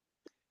 Yeah.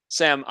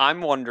 Sam, I'm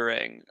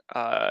wondering,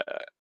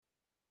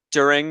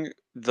 during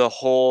the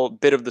whole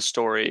bit of the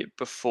story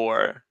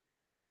before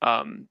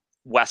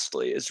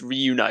Wesley is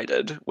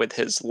reunited with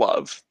his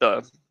love,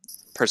 the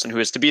person who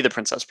is to be the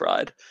Princess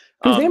Bride.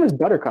 Whose name is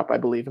Buttercup, I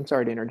believe. I'm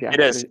sorry to interject.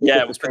 It is,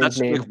 yeah. But that's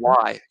name. like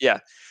why, yeah.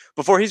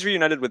 Before he's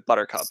reunited with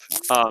Buttercup,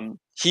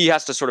 he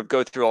has to sort of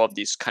go through all of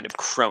these kind of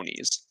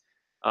cronies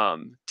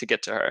to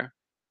get to her,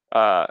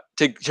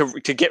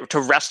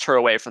 to wrest her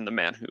away from the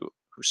man who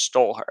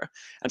stole her.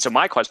 And so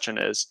my question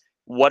is,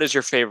 what is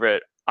your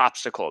favorite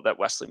obstacle that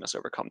Wesley must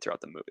overcome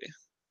throughout the movie?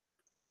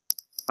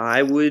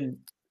 I would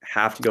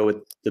have to go with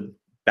the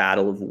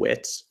Battle of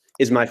Wits.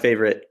 Is my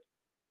favorite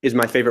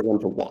one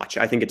to watch.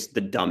 I think it's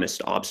the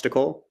dumbest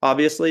obstacle,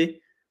 obviously,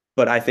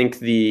 but I think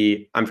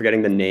I'm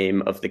forgetting the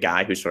name of the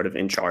guy who's sort of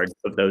in charge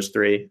of those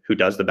 3, who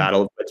does the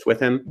Battle of Wits with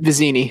him.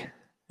 Vizzini.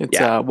 It's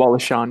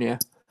Wallace Shawn, yeah.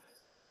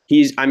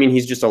 He's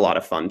just a lot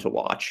of fun to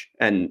watch,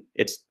 and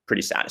it's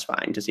pretty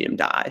satisfying to see him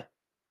die.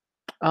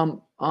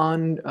 On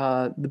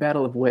the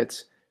Battle of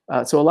Wits,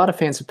 so a lot of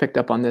fans have picked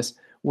up on this.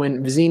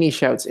 When Vizzini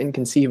shouts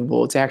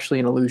inconceivable, it's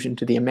actually an allusion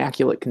to the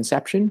Immaculate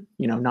Conception,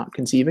 not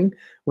conceiving,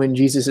 when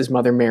Jesus'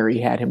 mother Mary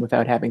had him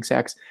without having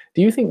sex.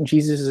 Do you think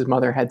Jesus'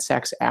 mother had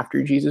sex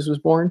after Jesus was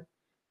born?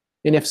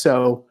 And if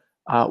so,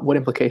 what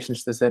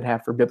implications does that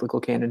have for biblical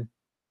canon?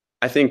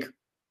 I think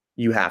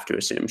you have to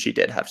assume she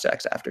did have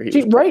sex after he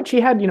was born. Right? She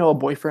had, a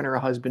boyfriend or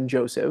a husband,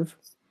 Joseph.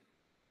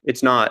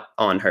 It's not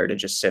on her to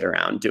just sit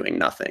around doing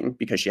nothing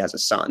because she has a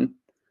son.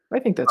 I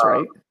think that's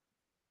right.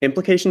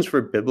 Implications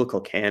for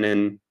biblical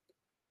canon,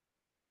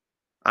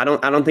 I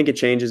don't think it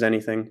changes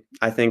anything.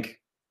 I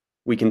think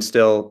we can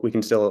still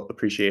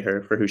appreciate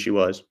her for who she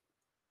was.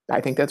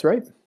 I think that's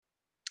right.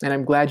 And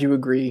I'm glad you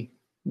agree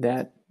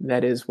that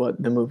that is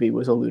what the movie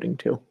was alluding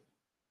to.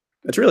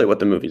 That's really what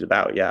the movie's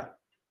about, yeah.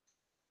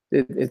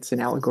 It's an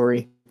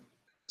allegory.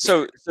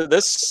 So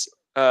this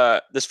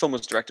film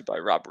was directed by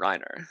Rob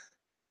Reiner.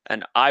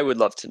 And I would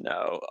love to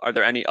know, are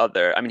there any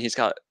other, he's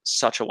got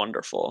such a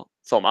wonderful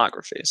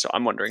filmography. So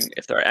I'm wondering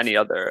if there are any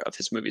other of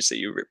his movies that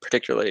you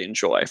particularly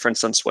enjoy. For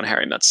instance, When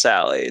Harry Met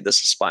Sally, This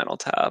is Spinal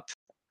Tap.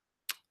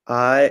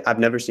 I've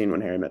never seen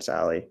When Harry Met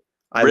Sally.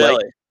 I really?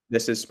 like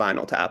This is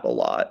Spinal Tap a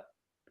lot.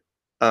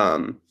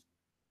 Rob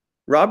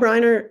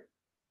Reiner,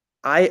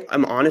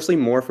 I'm honestly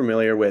more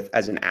familiar with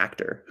as an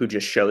actor who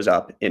just shows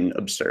up in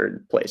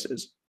absurd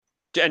places.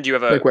 And do you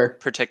have a Like where?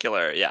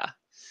 particular, yeah.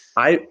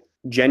 I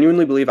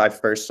genuinely believe I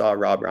first saw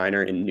Rob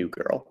Reiner in New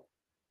Girl.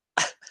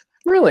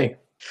 Really?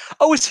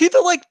 Oh, is he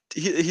the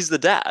he's the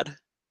dad?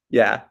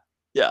 Yeah.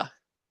 Yeah.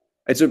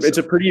 It's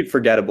a pretty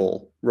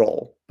forgettable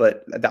role,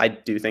 but I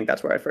do think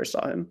that's where I first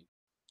saw him.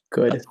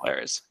 Good. That's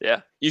hilarious.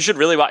 Yeah. You should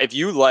really watch, if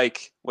you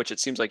like, which it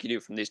seems like you do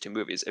from these two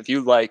movies, if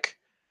you like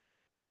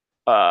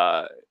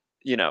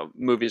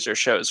movies or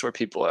shows where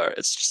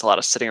it's just a lot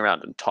of sitting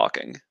around and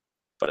talking,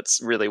 but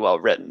it's really well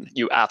written,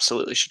 you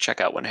absolutely should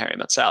check out When Harry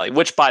Met Sally,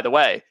 which, by the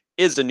way,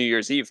 is a New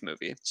Year's Eve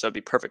movie, so it'd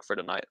be perfect for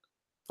tonight.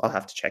 I'll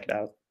have to check it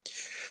out.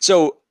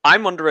 So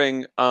I'm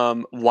wondering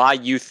why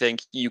you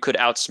think you could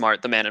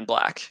outsmart the Man in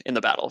Black in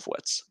the Battle of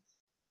Wits.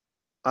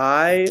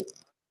 I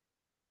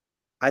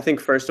think,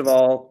 first of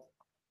all,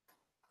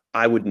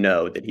 I would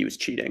know that he was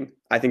cheating.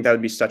 I think that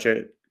would be such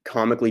a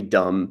comically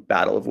dumb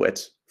battle of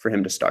wits for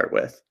him to start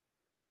with.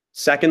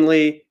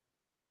 Secondly,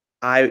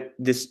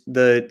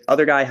 the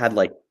other guy had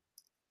like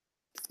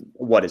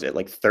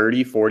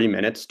 30, 40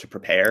 minutes to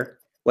prepare.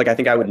 Like, I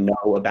think I would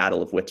know a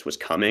battle of wits was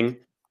coming,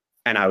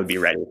 and I would be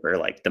ready for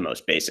like the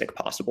most basic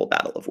possible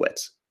battle of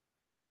wits.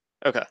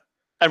 Okay.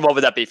 And what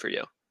would that be for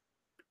you?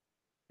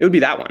 It would be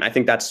that one. I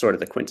think that's sort of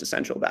the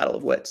quintessential battle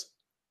of wits.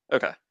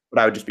 Okay.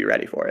 But I would just be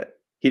ready for it.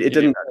 It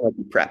didn't feel like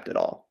he prepped at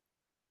all.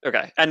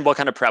 Okay. And what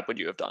kind of prep would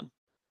you have done?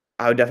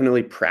 I would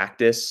definitely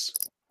practice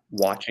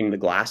watching the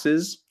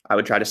glasses. I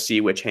would try to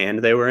see which hand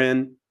they were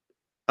in.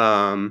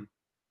 I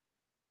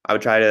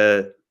would try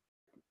to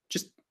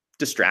just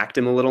distract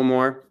him a little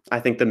more. I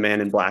think the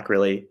Man in Black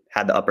really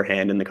had the upper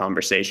hand in the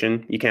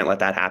conversation. You can't let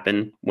that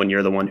happen when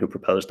you're the one who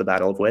proposed the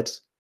Battle of Wits.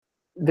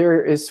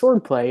 There is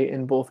swordplay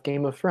in both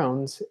Game of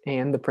Thrones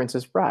and The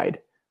Princess Bride.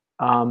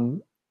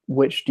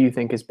 Which do you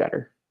think is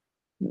better?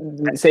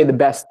 Say the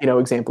best,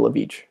 example of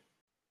each.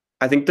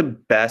 I think the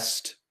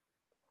best,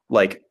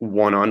 like,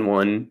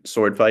 one-on-one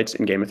sword fights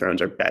in Game of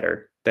Thrones are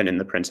better than in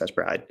The Princess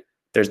Bride.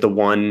 There's the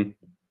one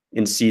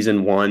in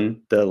season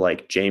 1, the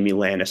like Jaime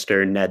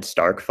Lannister, Ned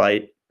Stark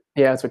fight.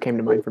 Yeah, that's what came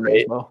to mind for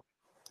me as well.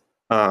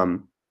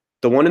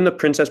 The one in The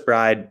Princess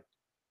Bride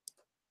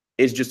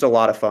is just a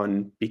lot of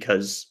fun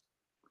because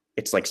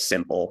it's like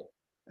simple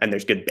and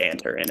there's good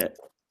banter in it.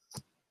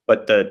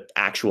 But the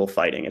actual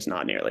fighting is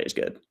not nearly as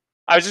good.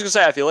 I was just gonna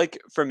say, I feel like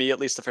for me, at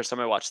least the first time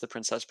I watched The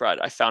Princess Bride,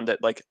 I found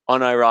it like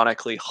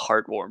unironically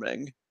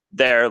heartwarming.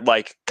 They're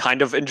like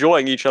kind of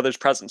enjoying each other's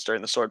presence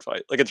during the sword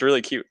fight. Like, it's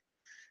really cute.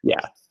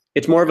 Yeah.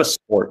 It's more of a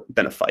sport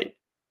than a fight.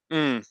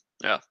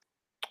 Yeah.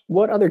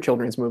 What other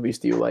children's movies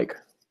do you like?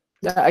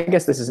 I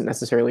guess this isn't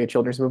necessarily a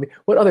children's movie.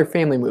 What other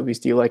family movies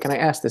do you like? And I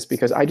ask this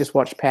because I just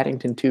watched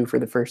Paddington 2 for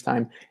the first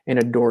time and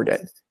adored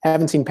it.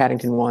 Haven't seen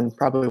Paddington 1,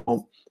 probably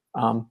won't,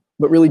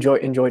 but really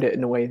enjoyed it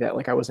in a way that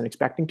like I wasn't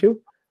expecting to.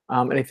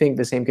 And I think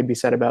the same could be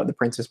said about The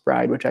Princess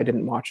Bride, which I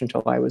didn't watch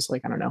until I was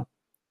like, I don't know,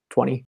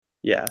 20.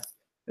 Yeah,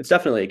 it's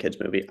definitely a kid's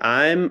movie.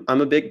 I'm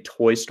a big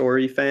Toy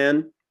Story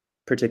fan,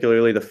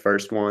 particularly the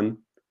first one.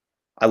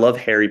 I love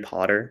Harry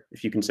Potter,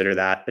 if you consider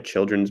that a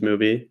children's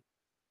movie.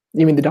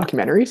 You mean the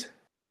documentaries?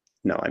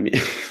 No, I mean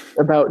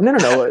about no.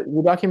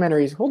 The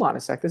documentaries. Hold on a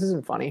sec. This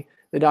isn't funny.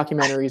 The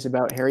documentaries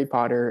about Harry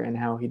Potter and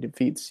how he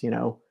defeats,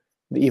 the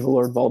evil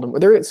Lord Voldemort.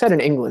 They're set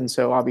in England,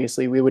 so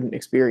obviously we wouldn't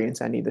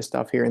experience any of this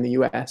stuff here in the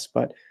U.S.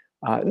 But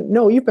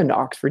no, you've been to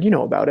Oxford. You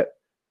know about it.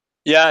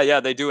 Yeah,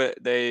 they do it.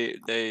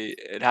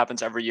 It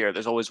happens every year.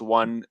 There's always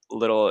one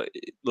little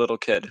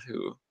kid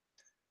who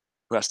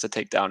has to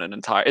take down an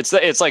entire.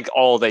 It's like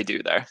all they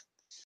do there.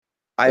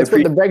 That's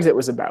what the Brexit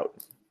was about.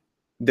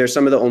 They're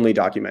some of the only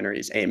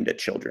documentaries aimed at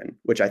children,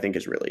 which I think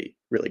is really,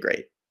 really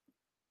great.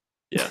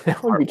 Yeah,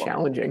 that would be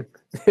challenging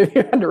if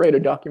you had to write a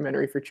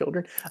documentary for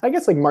children. I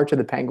guess like March of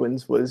the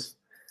Penguins was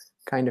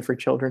kind of for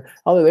children,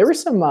 although there were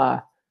some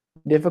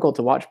difficult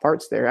to watch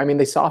parts there. I mean,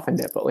 they softened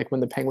it, but like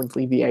when the penguins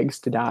leave the eggs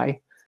to die.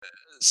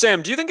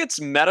 Sam, do you think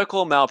it's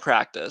medical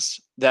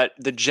malpractice that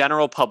the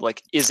general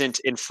public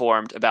isn't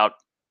informed about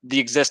the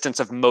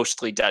existence of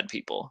mostly dead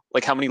people?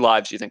 Like, how many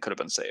lives do you think could have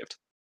been saved?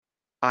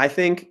 I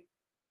think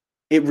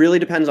it really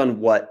depends on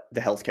what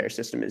the healthcare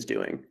system is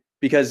doing.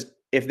 Because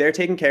if they're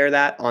taking care of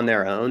that on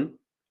their own,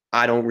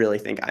 I don't really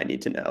think I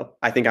need to know.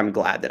 I think I'm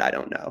glad that I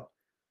don't know.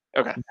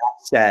 Okay. That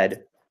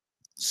said,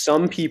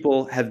 some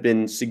people have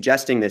been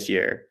suggesting this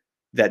year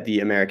that the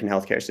American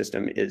healthcare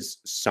system is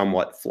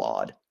somewhat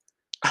flawed.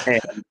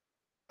 And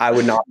I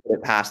would not put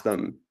it past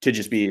them to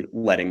just be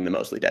letting the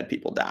mostly dead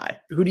people die.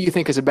 Who do you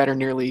think is a better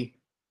nearly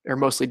or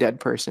mostly dead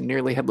person?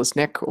 Nearly Headless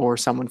Nick or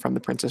someone from The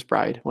Princess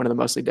Bride, one of the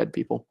mostly dead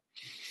people?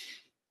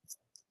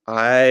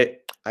 I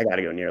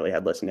gotta go Nearly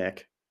Headless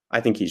Nick. I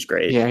think he's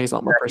great. Yeah, he's a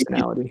lot more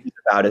personality. He's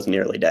about as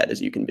nearly dead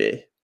as you can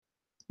be.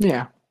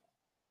 Yeah.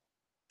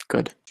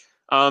 Good.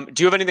 Do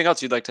you have anything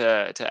else you'd like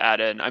to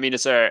add in? I mean,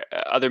 is there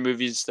other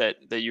movies that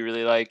you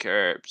really like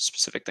or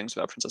specific things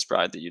about Princess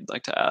Bride that you'd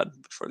like to add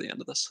before the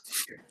end of this?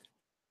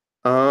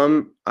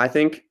 I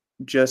think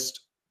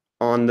just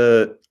on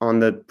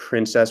the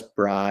Princess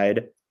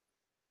Bride,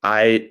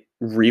 I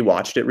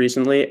rewatched it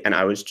recently and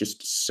I was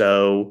just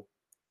so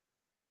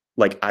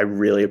like I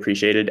really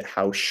appreciated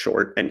how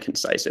short and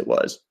concise it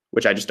was,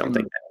 which I just don't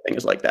think anything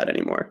is like that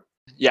anymore.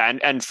 Yeah,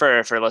 and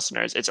for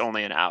listeners, it's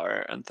only an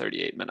hour and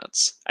 38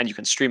 minutes, and you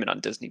can stream it on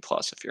Disney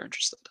Plus if you're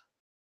interested.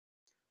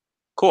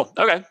 Cool.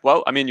 Okay.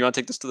 Well, I mean, you want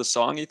to take this to the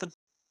song, Ethan?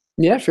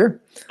 Yeah,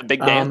 sure. The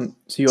big dance.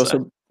 So you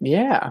also,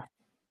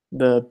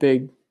 the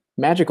big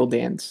magical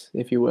dance,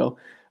 if you will.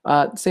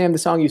 Sam, the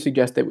song you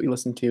suggest that we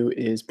listen to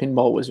is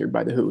Pinball Wizard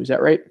by The Who. Is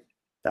that right?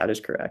 That is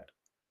correct.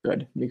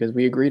 Good, because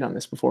we agreed on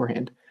this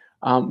beforehand.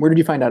 Where did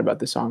you find out about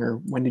this song, or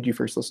when did you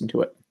first listen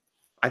to it?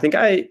 I think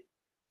I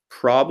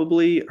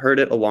probably heard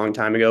it a long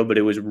time ago, but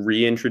it was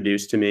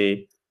reintroduced to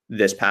me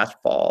this past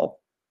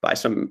fall by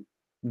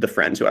the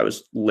friends who I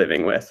was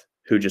living with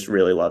who just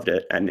really loved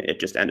it, and it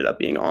just ended up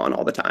being on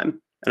all the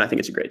time. And I think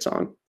it's a great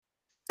song.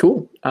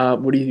 Cool.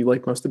 What do you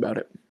like most about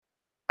it?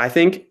 I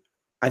think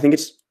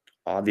it's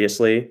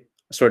obviously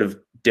a sort of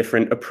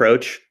different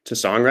approach to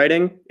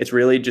songwriting. It's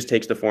really just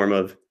takes the form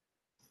of,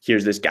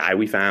 here's this guy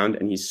we found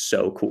and he's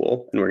so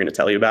cool and we're going to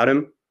tell you about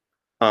him.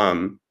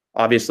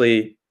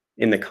 Obviously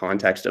in the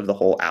context of the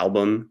whole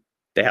album,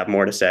 they have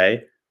more to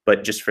say,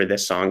 but just for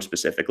this song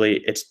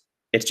specifically, it's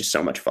just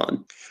so much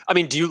fun. I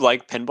mean, do you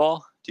like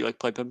pinball? Do you like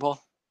play pinball?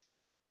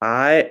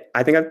 I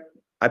think I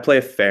have played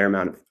a fair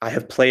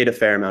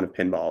amount of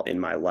pinball in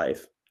my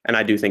life, and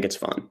I do think it's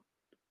fun.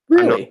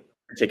 Really?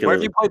 Where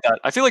have you played that?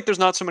 I feel like there's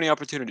not so many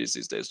opportunities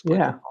these days to play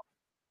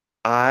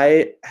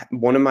pinball.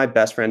 One of my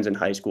best friends in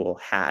high school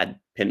had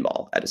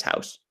pinball at his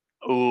house.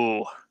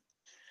 Ooh,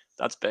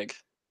 that's big.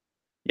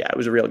 Yeah, it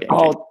was a real game.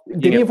 Oh,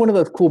 did he have one of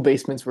those cool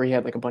basements where he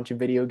had like a bunch of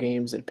video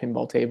games at a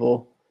pinball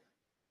table?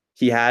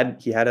 He had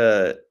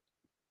a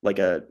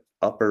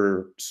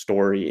upper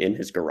story in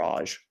his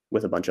garage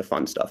with a bunch of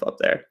fun stuff up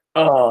there.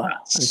 Oh, I'm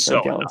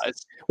so jealous.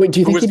 Nice. Wait, do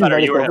you think he'd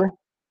invite us over?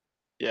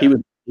 Yeah.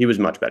 He was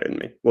much better than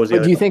me. What was the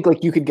do you think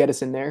like you could get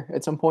us in there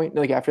at some point,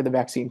 like after the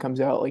vaccine comes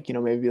out, like, you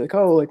know, maybe like,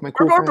 oh, like my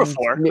cool friends,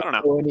 before. Nick, I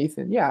don't know. and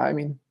Ethan. Yeah, I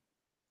mean.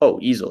 Oh,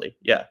 easily.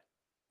 Yeah.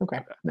 Okay.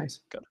 Nice.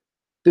 Good.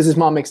 Does his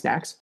mom make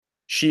snacks?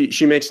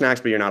 She makes snacks,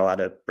 but you're not allowed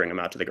to bring them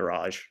out to the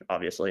garage,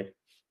 obviously.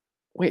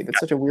 Wait, that's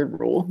such a weird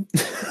rule.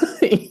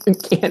 You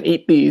can't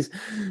eat these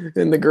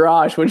in the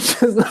garage, which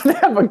does not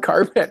have a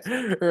carpet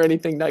or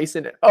anything nice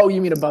in it. Oh,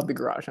 you mean above the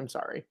garage? I'm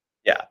sorry.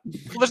 Yeah.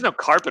 Well, there's no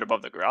carpet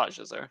above the garage,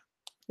 is there?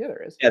 Yeah,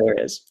 there is. Yeah,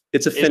 there is.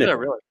 It's a finish.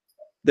 Really?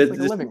 It's like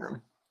a living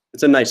room.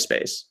 It's a nice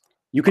space.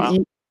 You could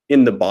eat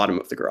in the bottom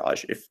of the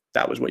garage if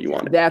that was what you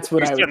wanted. That's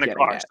what I was getting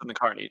at. In the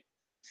car and eat.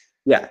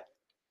 Yeah.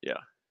 Yeah.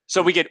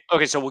 So we'll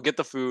get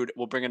the food,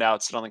 we'll bring it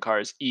out, sit on the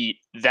cars, eat,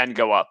 then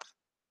go up.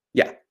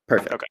 Yeah,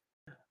 perfect. Okay.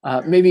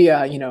 Maybe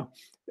you know,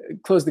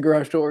 close the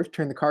garage doors,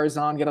 turn the cars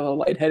on, get a little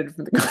lightheaded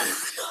from the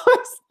cars.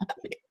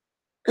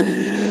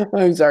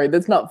 I'm sorry,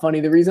 that's not funny.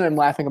 The reason I'm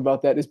laughing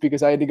about that is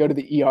because I had to go to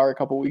the ER a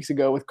couple weeks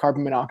ago with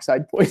carbon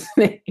monoxide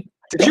poisoning.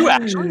 Did you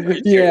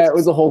actually? Yeah, it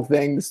was a whole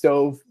thing. The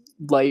stove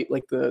light,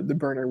 like the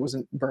burner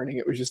wasn't burning;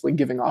 it was just like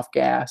giving off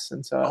gas,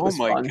 and so. Oh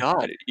my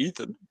god,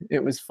 Ethan!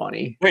 It was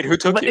funny. Wait, who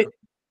took you?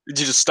 Did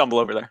you just stumble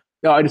over there?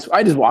 No, I just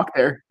walked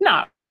there.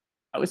 No,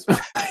 I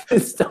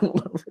just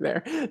stumbled over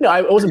there. No,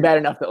 it wasn't bad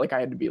enough that like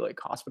I had to be like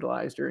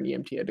hospitalized or an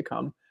EMT had to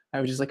come.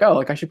 I was just like, oh,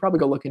 like I should probably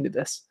go look into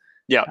this.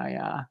 Yeah.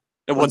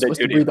 I wasn't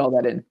supposed to breathe all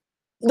that in.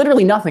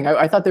 Literally nothing.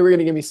 I thought they were going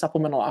to give me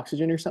supplemental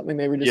oxygen or something.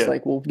 They were just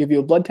like, we'll give you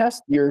a blood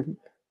test. Your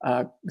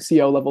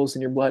CO levels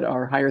in your blood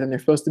are higher than they're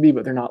supposed to be,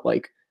 but they're not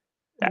like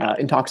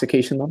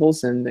intoxication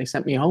levels. And they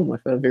sent me home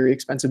with a very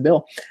expensive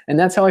bill. And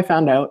that's how I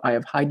found out I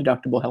have high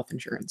deductible health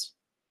insurance.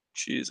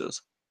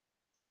 Jesus.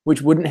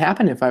 Which wouldn't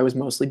happen if I was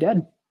mostly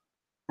dead.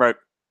 Right.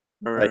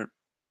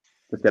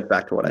 Let's get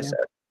back to what I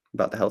said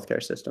about the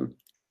healthcare system.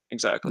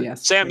 Exactly.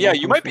 Yes. Sam,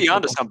 you might be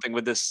onto something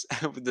with this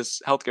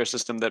healthcare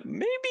system that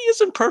maybe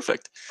isn't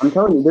perfect. I'm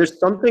telling you, there's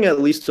something at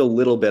least a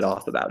little bit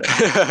off about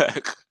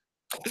it.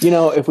 You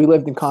know, if we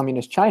lived in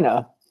communist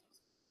China,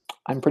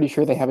 I'm pretty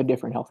sure they have a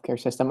different healthcare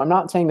system. I'm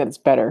not saying that it's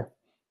better,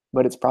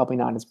 but it's probably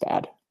not as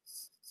bad.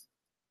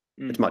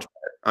 It's much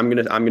better. I'm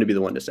gonna be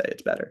the one to say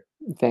it's better.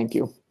 Thank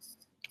you.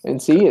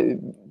 And see,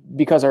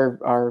 because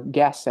our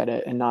guest said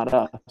it and not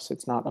us,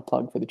 it's not a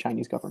plug for the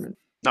Chinese government.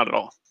 Not at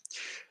all.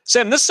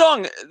 Sam, this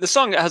song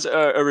has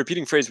a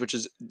repeating phrase, which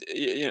is,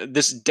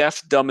 this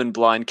deaf, dumb, and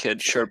blind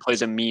kid sure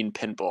plays a mean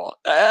pinball.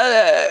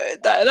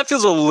 That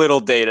feels a little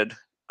dated.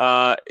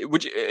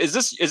 Is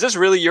this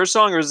really your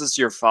song, or is this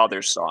your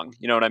father's song?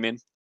 You know what I mean?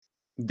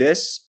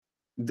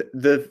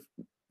 The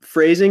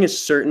phrasing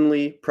is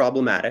certainly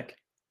problematic.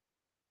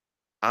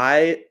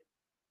 I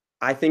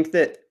think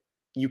that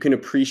you can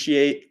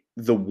appreciate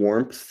the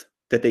warmth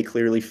that they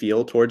clearly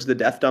feel towards the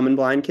deaf, dumb, and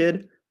blind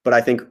kid, but I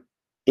think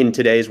in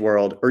today's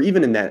world, or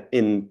even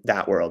in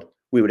that world,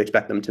 we would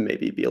expect them to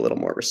maybe be a little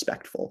more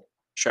respectful.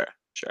 Sure.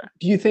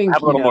 Do you think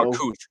have a little more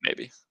couth,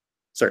 maybe?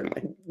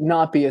 Certainly.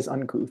 Not be as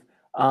uncouth.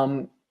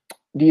 Do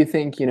you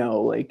think,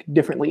 like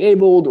differently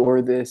abled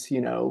or this,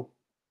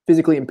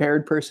 physically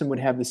impaired person would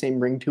have the same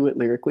ring to it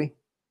lyrically?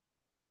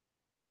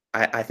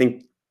 I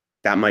think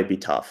that might be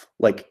tough.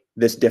 Like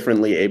this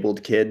differently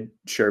abled kid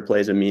sure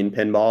plays a mean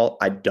pinball,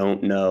 I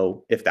don't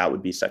know if that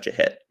would be such a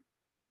hit.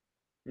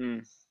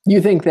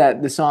 You think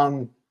that the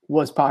song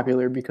was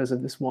popular because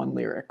of this one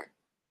lyric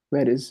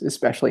that is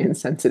especially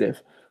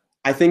insensitive?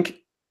 I think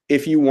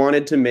if you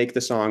wanted to make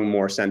the song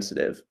more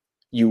sensitive,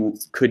 you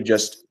could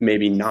just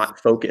maybe not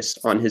focus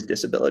on his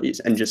disabilities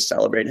and just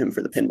celebrate him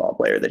for the pinball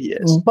player that he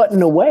is. But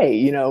in a way,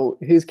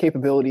 his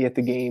capability at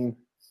the game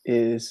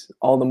is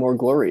all the more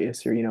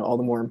glorious, or, all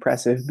the more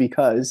impressive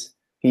because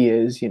he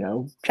is,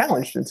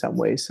 challenged in some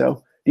ways.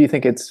 So do you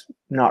think it's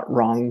not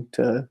wrong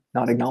to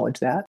not acknowledge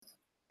that?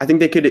 I think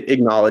they could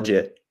acknowledge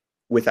it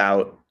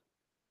without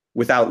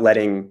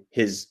letting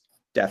his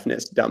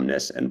deafness,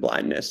 dumbness, and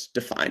blindness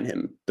define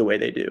him the way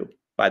they do.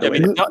 By the way,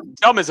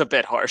 dumb is a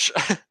bit harsh.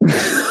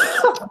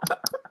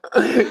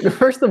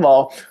 First of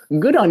all,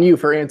 good on you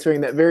for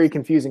answering that very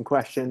confusing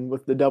question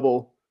with the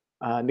double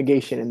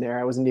negation in there.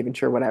 I wasn't even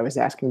sure what I was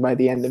asking by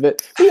the end of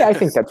it. But yeah, I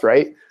think that's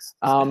right.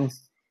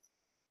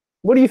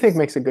 What do you think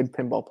makes a good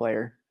pinball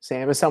player,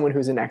 Sam, as someone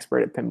who's an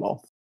expert at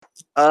pinball?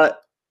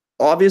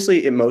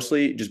 Obviously, it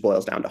mostly just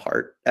boils down to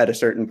heart. At a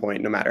certain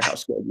point, no matter how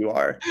skilled you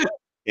are, you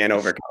can't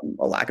overcome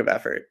a lack of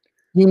effort.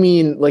 You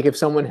mean like if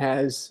someone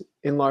has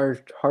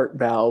enlarged heart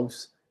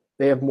valves,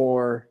 they have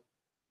more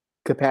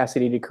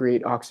capacity to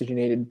create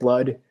oxygenated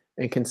blood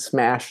and can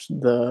smash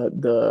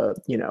the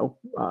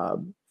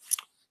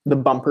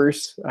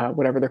bumpers,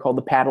 whatever they're called,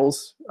 the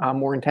paddles,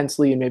 more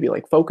intensely and maybe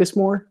like focus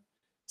more?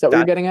 Is that what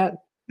you're getting at?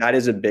 That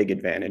is a big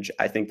advantage.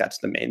 I think that's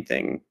the main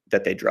thing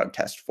that they drug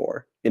test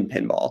for in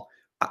pinball.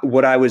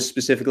 What I was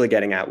specifically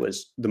getting at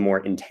was the more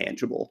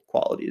intangible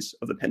qualities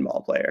of the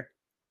pinball player.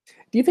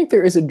 Do you think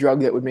there is a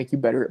drug that would make you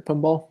better at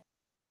pinball?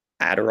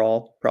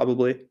 Adderall,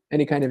 probably.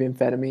 Any kind of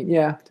amphetamine,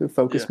 yeah, to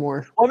focus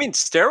more. Well, I mean,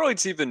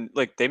 steroids even,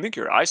 like, they make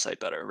your eyesight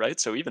better, right?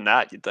 So even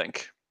that, you'd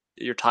think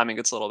your timing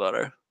gets a little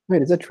better.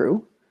 Wait, is that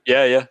true?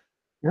 Yeah.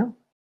 Yeah.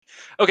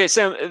 Okay,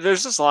 Sam,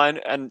 there's this line,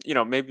 and,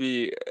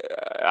 maybe,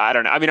 I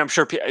don't know. I mean, I'm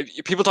sure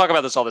people talk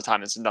about this all the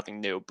time. It's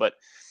nothing new, but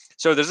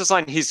so there's this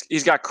line,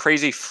 he's got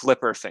crazy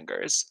flipper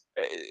fingers.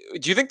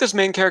 Do you think this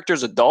main character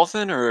is a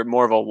dolphin or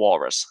more of a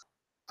walrus?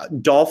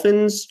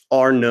 Dolphins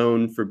are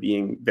known for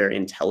being very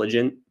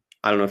intelligent.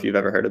 I don't know if you've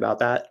ever heard about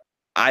that.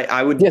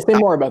 I would. Yes, say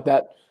more about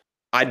that.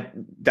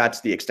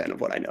 That's the extent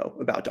of what I know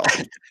about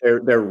dolphins.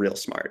 They're real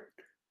smart.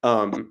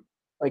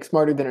 Like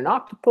smarter than an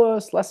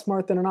octopus, less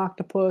smart than an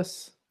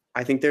octopus.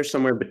 I think they're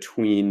somewhere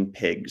between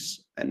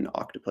pigs and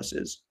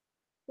octopuses.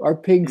 Are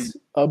pigs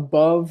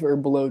above or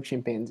below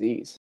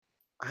chimpanzees?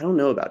 I don't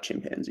know about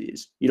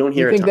chimpanzees. You don't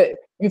hear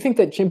you think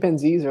that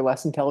chimpanzees are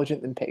less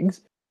intelligent than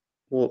pigs?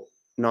 Well,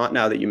 not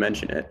now that you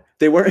mention it.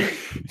 They weren't.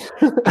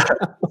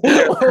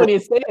 When you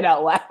say it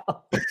out loud.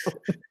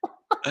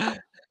 All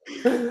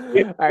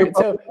right.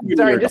 So,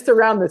 sorry, just to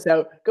round this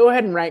out, go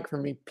ahead and rank for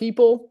me: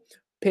 people,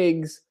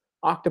 pigs,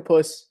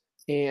 octopus,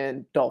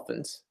 and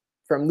dolphins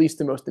from least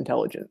to most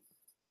intelligent.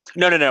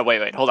 No.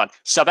 Wait. Hold on.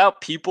 Sub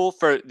out people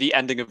for the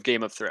ending of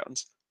Game of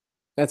Thrones.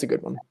 That's a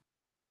good one.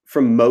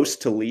 From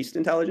most to least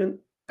intelligent?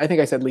 I think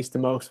I said least to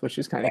most, which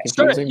is kind of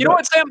confusing. You know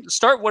what, Sam?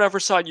 Start whatever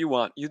side you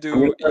want. You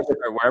do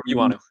wherever you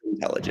want to.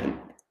 Intelligent,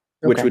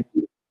 which would,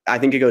 I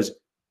think it goes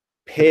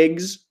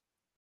pigs,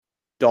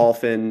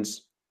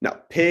 dolphins. No,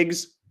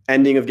 pigs.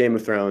 Ending of Game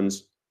of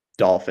Thrones,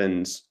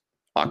 dolphins,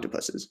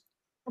 octopuses.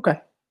 Okay.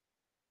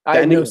 I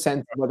have no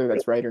sense of whether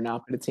that's right or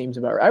not, but it seems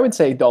about right. I would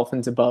say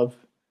dolphins above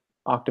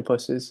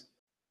octopuses.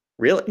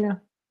 Really? Yeah.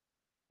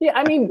 Yeah,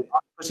 I mean,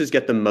 octopuses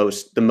get the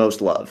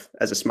most love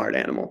as a smart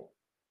animal.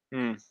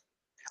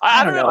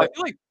 I don't know. I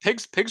feel like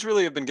pigs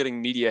really have been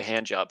getting media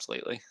hand jobs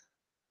lately.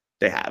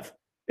 They have.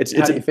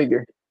 How do you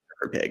figure?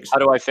 For pigs. How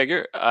do I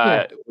figure?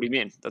 What do you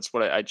mean? That's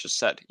what I just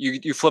said.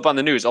 You flip on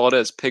the news. All it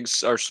is,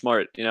 pigs are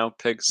smart.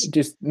 Pigs.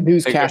 Just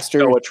newscaster.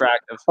 Pigs are so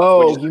attractive.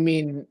 Oh, you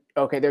mean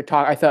they're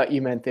talking? I thought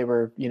you meant they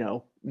were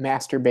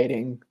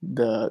masturbating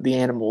the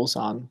animals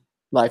on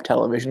live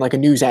television like a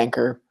news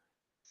anchor.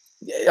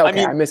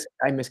 Okay, I miss.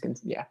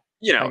 Yeah.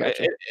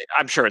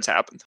 I'm sure it's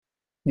happened.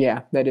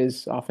 Yeah, that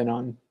is often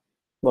on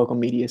local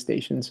media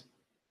stations.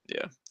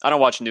 Yeah, I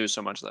don't watch news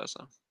so much though.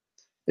 So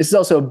this is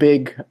also a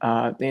big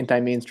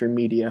anti-mainstream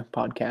media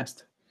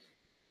podcast.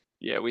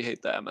 Yeah, we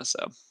hate the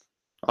MSM.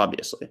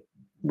 Obviously,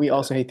 we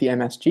also hate the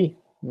MSG.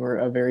 We're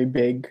a very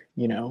big,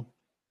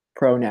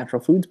 pro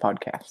natural foods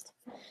podcast.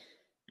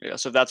 Yeah,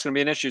 so if that's going to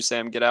be an issue,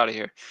 Sam, get out of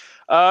here.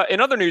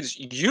 In other news,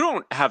 you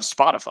don't have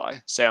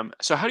Spotify, Sam.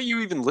 So how do you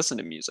even listen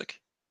to music?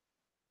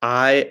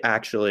 I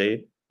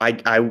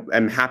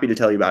am happy to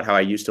tell you about how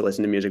I used to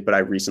listen to music, but I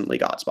recently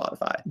got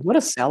Spotify. What a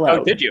sellout.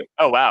 Oh, did you?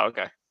 Oh, wow.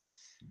 Okay.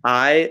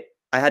 I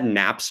had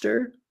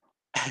Napster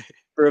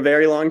for a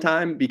very long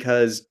time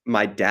because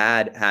my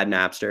dad had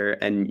Napster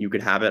and you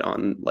could have it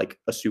on like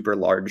a super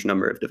large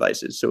number of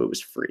devices. So it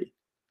was free.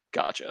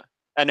 Gotcha.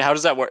 And how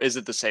does that work? Is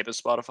it the same as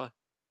Spotify?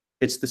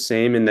 It's the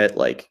same in that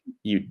like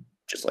you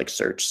just like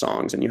search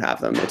songs and you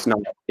have them. It's not,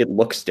 it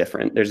looks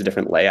different. There's a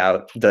different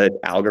layout. The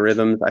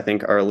algorithms I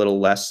think are a little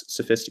less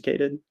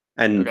sophisticated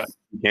and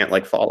you can't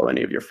like follow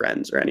any of your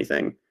friends or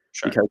anything.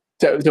 Sure.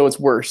 So it's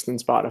worse than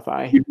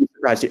Spotify.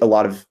 surprised a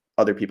lot of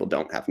other people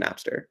don't have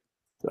Napster.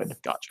 Good.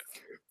 Gotcha.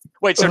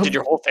 Wait, so did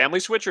your whole family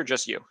switch or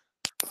just you?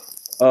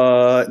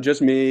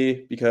 Just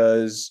me,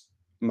 because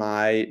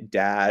my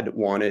dad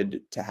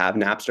wanted to have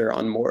Napster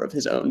on more of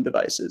his own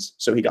devices,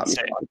 so he got me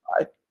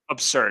Spotify.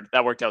 Absurd.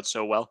 That worked out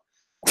so well.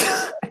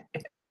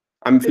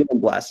 I'm feeling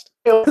blessed.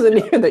 It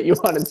wasn't even that you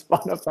wanted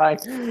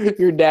Spotify.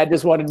 Your dad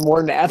just wanted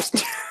more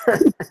Napster.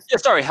 Yeah,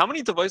 sorry. How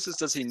many devices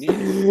does he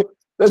need?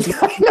 That's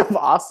kind of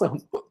awesome.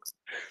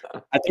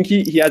 I think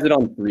he has it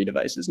on 3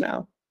 devices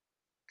now.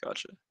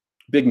 Gotcha.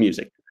 Big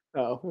music.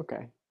 Oh,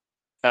 okay.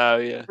 Oh,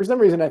 yeah. For some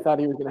reason, I thought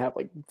he was going to have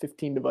like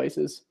 15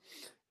 devices.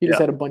 He just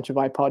had a bunch of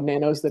iPod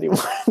Nanos that he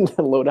wanted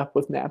to load up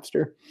with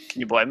Napster.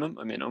 Can you blame him?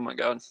 I mean, oh my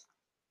God.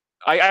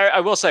 I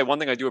will say one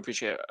thing I do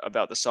appreciate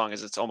about the song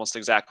is it's almost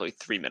exactly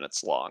 3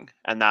 minutes long,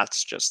 and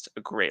that's just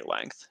a great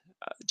length.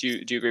 Do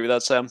you agree with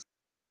that, Sam?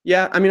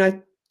 Yeah, I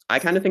mean, I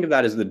kind of think of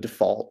that as the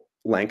default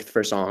length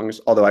for songs,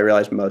 although I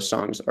realize most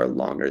songs are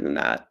longer than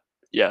that.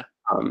 Yeah.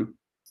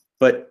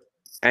 But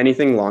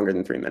anything longer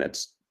than 3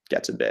 minutes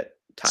gets a bit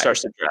tired.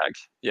 Starts to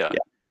drag.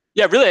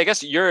 Yeah, really, I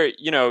guess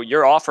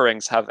your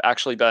offerings have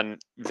actually been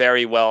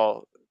very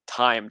well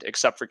timed,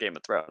 except for Game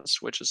of Thrones,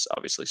 which is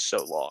obviously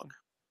so long.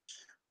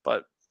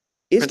 But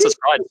Princess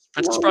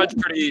Bride's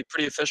pretty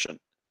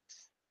efficient.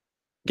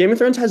 Game of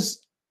Thrones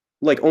has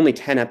like only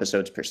 10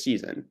 episodes per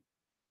season.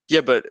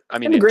 Yeah, but I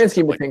mean, in the grand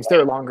scheme of things,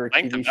 they're longer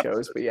TV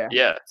shows, but yeah.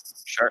 Yeah,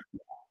 sure.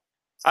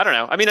 I don't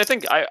know. I mean, I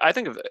think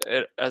of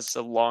it as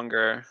a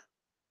longer.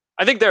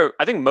 I think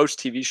most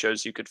TV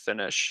shows you could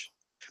finish.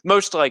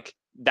 Most like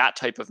that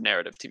type of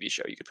narrative TV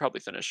show, you could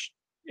probably finish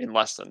in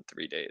less than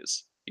 3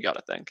 days. You got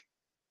to think,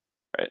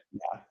 right?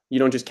 Yeah, you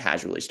don't just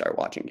casually start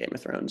watching Game of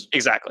Thrones.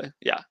 Exactly.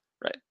 Yeah.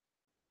 Right.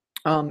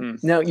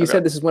 Now, you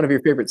said this is one of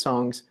your favorite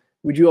songs.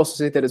 Would you also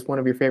say that it's one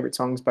of your favorite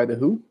songs by The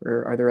Who,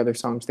 or are there other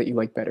songs that you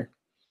like better?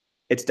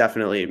 It's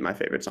definitely my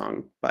favorite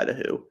song by The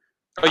Who.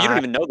 Oh, you don't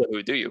even know The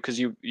Who, do you? Because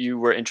you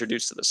were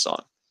introduced to this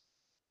song.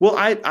 Well,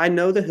 I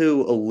know The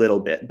Who a little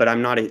bit, but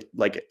I'm not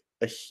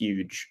a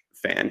huge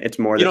fan. It's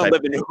more you don't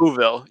live in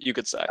Whoville, you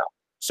could say. No,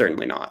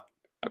 certainly not.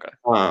 Okay.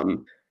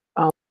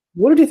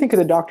 What did you think of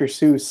the Dr.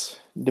 Seuss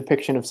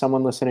depiction of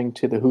someone listening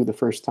to The Who for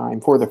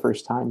the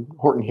first time?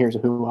 Horton Hears a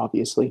Who,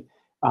 obviously.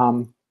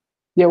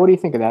 Yeah, what do you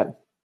think of that?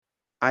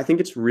 I think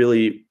it's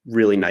really,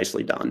 really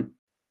nicely done.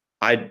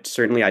 I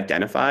certainly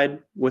identified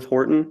with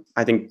Horton.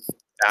 I think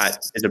that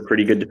is a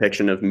pretty good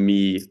depiction of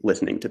me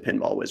listening to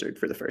Pinball Wizard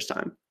for the first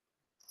time.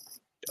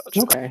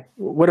 Okay.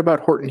 What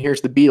about Horton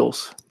Hears the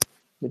Beatles?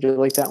 Did you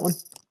like that one?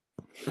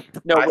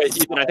 No, wait,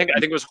 Ethan, I think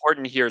it was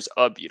Horton Hears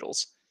a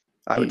Beatles.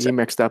 You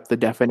mixed up the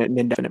definite and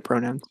indefinite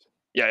pronouns.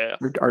 Yeah.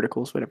 Or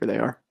articles, whatever they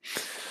are.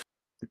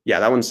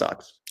 Yeah, that one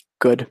sucks.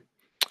 Good.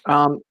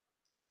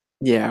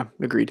 Yeah,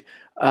 agreed.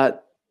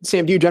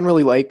 Sam, do you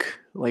generally like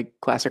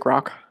classic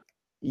rock?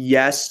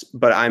 Yes,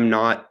 but I'm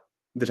not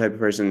the type of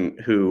person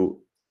who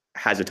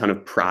has a ton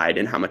of pride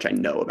in how much I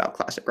know about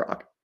classic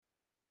rock.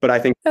 But I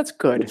think that's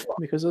good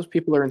because those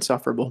people are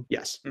insufferable.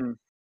 Yes.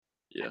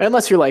 Yeah.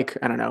 Unless you're like,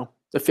 I don't know,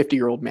 a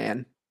 50-year-old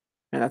man,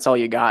 and that's all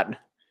you got.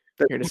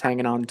 You're just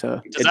hanging on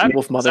to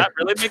Wolf Mother. Does that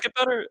really make it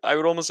better? I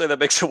would almost say that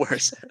makes it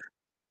worse.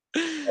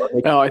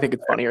 No, I think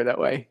it's funnier that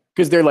way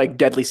because they're like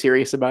deadly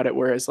serious about it,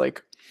 whereas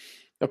like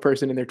a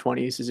person in their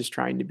 20s is just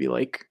trying to be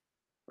like,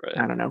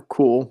 I don't know,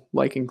 cool,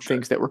 liking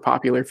things that were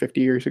popular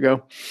 50 years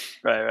ago.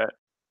 Right.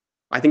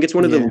 I think it's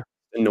one of the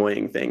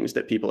annoying things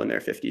that people in their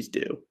 50s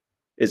do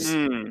is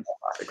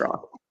classic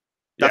rock.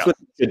 That's what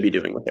they should be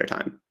doing with their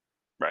time.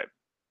 Right.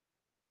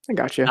 I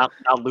gotcha.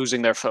 Not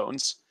losing their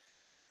phones.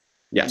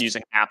 Yes. And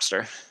using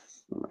Napster.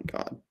 Oh my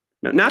God.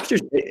 No, Napster,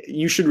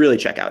 you should really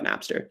check out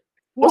Napster.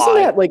 Wasn't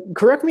that like,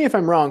 correct me if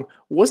I'm wrong,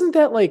 wasn't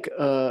that like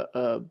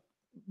a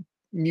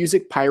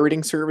music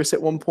pirating service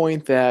at one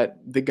point that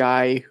the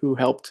guy who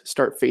helped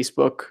start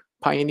Facebook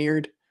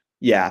pioneered?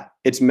 Yeah,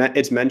 it's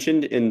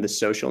mentioned in The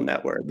Social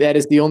Network. That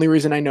is the only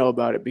reason I know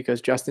about it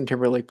because Justin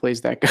Timberlake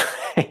plays that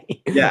guy.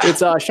 Yeah.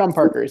 It's Sean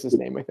Parker is his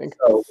name, I think.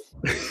 So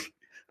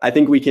I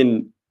think we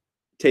can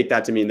take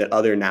that to mean that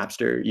other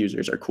Napster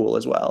users are cool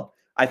as well.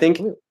 I think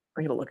I'm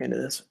gonna look into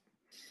this.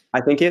 I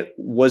think it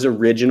was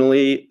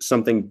originally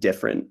something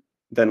different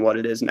than what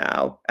it is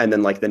now. And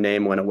then like the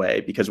name went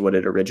away because what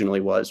it originally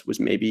was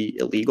maybe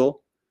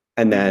illegal.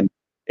 And then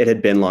it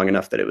had been long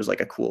enough that it was like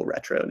a cool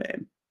retro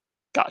name.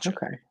 Gotcha.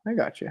 Okay. I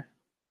gotcha.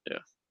 Yeah.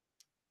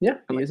 Yeah.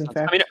 He is in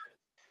fact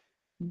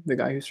the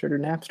guy who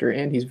started Napster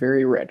and he's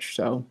very rich.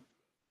 So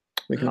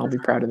we can all be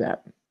proud of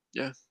that.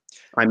 Yeah.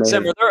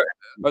 Sam,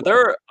 are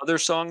there other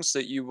songs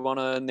that you want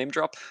to name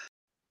drop?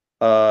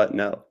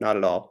 No, not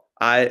at all.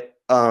 I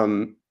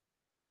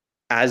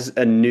as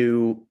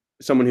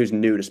someone who's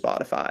new to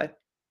Spotify,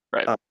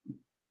 right?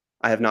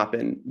 I have not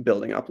been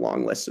building up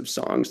long lists of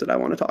songs that I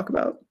want to talk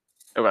about.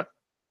 Okay.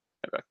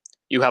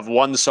 You have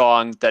one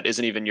song that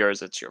isn't even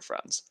yours; it's your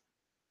friend's.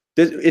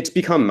 It's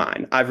become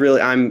mine. I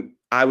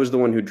was the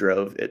one who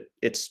drove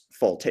its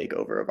full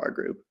takeover of our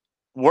group.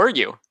 Were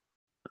you?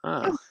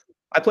 Oh.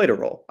 I played a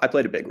role. I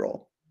played a big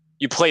role.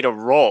 You played a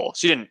role.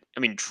 So you didn't. I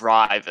mean,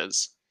 drive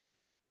is.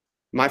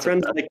 My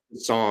friends like the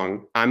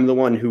song. I'm the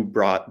one who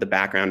brought the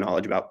background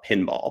knowledge about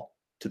pinball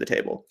to the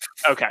table.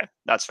 Okay,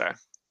 that's fair.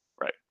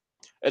 Right.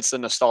 It's the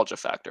nostalgia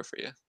factor for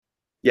you.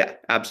 Yeah,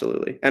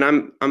 absolutely. And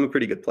I'm a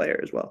pretty good player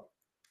as well.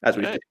 As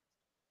we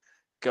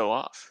go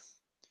off.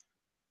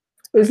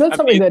 Is that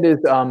something that is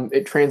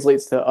it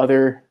translates to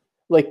other,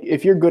 like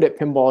if you're good at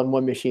pinball in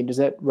one machine, does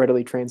that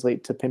readily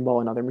translate to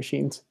pinball in other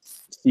machines?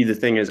 See, the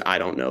thing is, I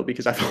don't know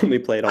because I've only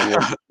played on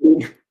one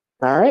machine.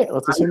 All right,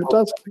 let's assume it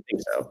does. I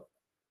think so.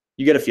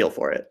 You get a feel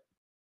for it.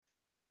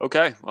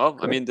 Okay. Well,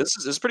 I mean, this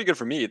is pretty good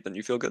for me. Then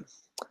you feel good.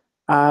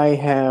 I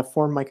have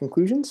formed my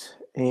conclusions,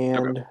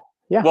 and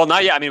yeah. Well,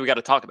 not yet. I mean, we got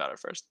to talk about it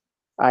first.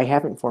 I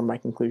haven't formed my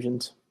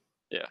conclusions.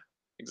 Yeah,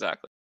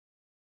 exactly.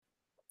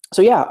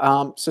 So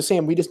yeah, so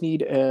Sam, we just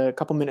need a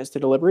couple minutes to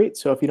deliberate.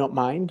 So if you don't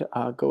mind,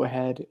 go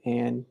ahead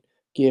and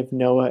give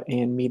Noah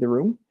and me the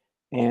room,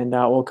 and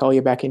we'll call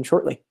you back in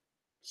shortly.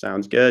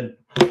 Sounds good.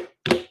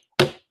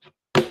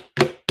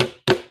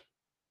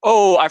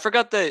 Oh, I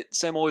forgot that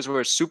Sam always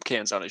wears soup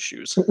cans on his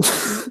shoes.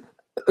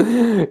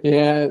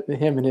 Yeah,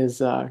 him and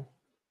his,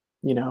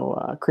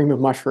 cream of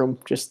mushroom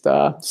just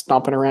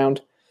stomping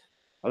around.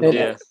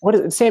 Yeah. What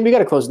is it? Sam, you got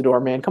to close the door,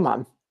 man. Come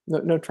on.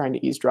 No trying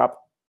to eavesdrop.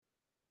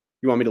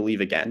 You want me to leave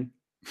again?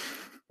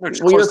 Well,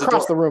 you're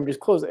across the room. Just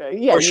close it.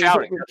 Yeah. We're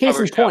shouting. Case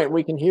in point,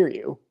 we can hear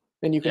you.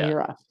 Then you can hear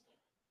us.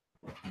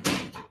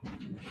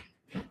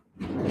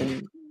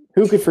 And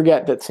who could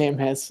forget that Sam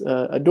has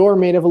a door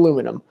made of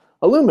aluminum?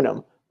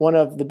 Aluminum, one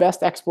of the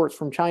best exports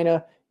from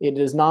China. It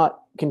does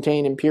not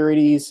contain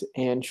impurities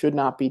and should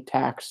not be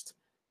taxed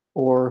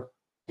or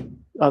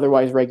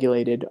otherwise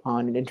regulated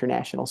on an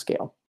international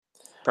scale.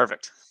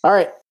 Perfect. All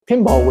right.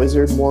 Pinball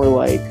wizard, more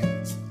like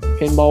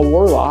pinball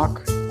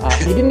warlock.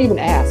 He didn't even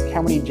ask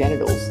how many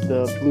genitals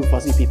the blue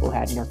fuzzy people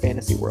had in our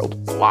fantasy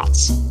world.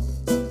 Lots.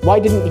 Why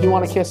didn't he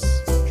want to kiss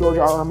George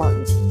R.R.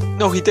 Martin?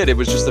 No, he did. It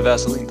was just the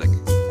Vaseline thing.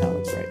 Oh,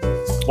 that's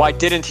right. Why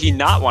didn't he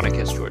not want to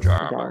kiss George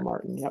R.R.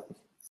 Martin? Yep.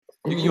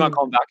 You want to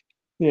call him back?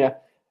 Yeah.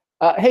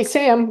 Hey,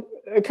 Sam,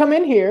 come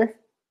in here.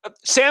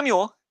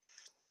 Samuel.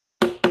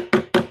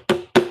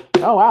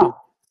 Oh,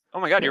 wow. Oh,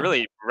 my God. You're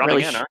really running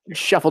in, aren't you?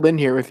 Shuffled in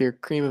here with your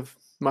cream of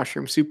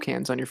mushroom soup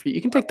cans on your feet.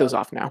 You can take those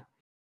off now.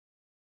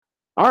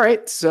 All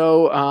right.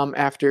 So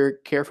after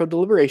careful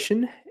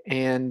deliberation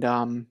and,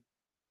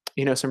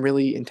 some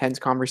really intense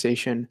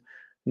conversation,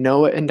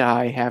 Noah and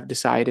I have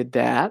decided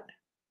that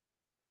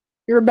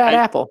you're a bad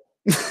apple.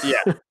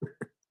 Yeah.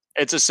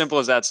 It's as simple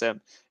as that,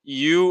 Sam.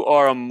 You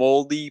are a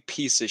moldy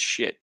piece of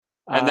shit.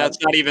 And that's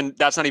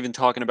not even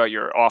talking about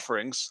your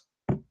offerings.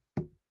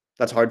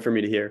 That's hard for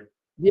me to hear.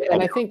 Yeah,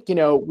 and I think,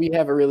 we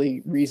have a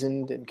really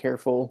reasoned and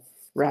careful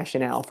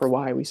rationale for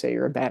why we say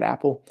you're a bad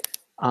apple.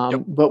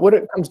 But what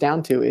it comes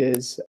down to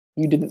is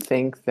you didn't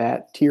think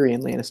that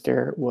Tyrion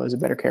Lannister was a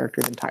better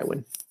character than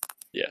Tywin.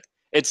 Yeah.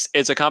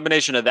 It's a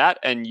combination of that,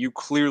 and you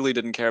clearly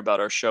didn't care about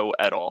our show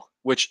at all,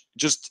 which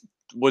just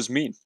was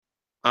mean.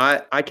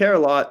 I care a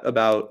lot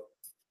about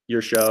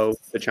your show,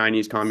 the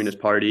Chinese Communist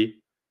Party,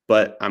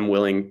 but I'm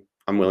willing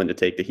to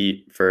take the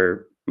heat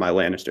for my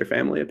Lannister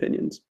family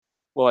opinions.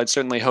 Well, I'd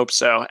certainly hope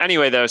so.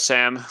 Anyway, though,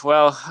 Sam,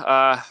 well,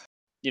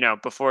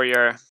 before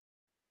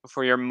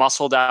you're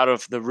muscled out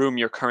of the room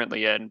you're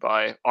currently in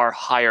by our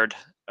hired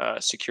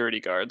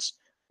security guards,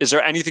 is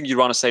there anything you'd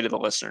want to say to the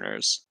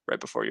listeners right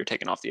before you're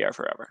taken off the air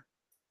forever?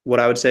 What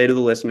I would say to the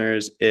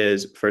listeners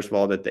is, first of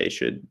all, that they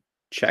should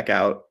check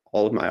out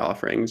all of my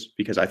offerings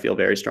because I feel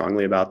very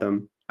strongly about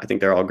them. I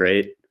think they're all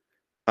great.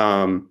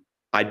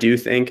 I do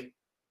think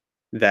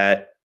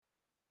that,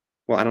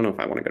 well, I don't know if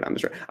I want to go down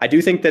this road. I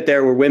do think that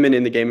there were women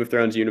in the Game of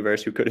Thrones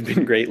universe who could have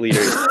been great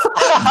leaders.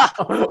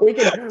 we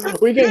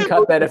can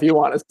cut that if you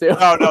want us to.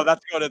 Oh no,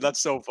 that's good.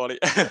 That's so funny.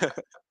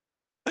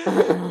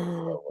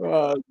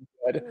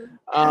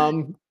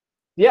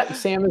 Yeah,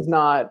 Sam is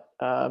not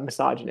a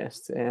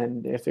misogynist,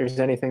 and if there's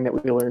anything that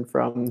we learned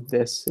from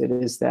this, it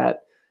is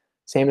that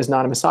Sam is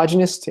not a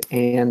misogynist,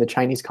 and the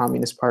Chinese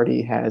Communist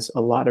Party has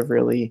a lot of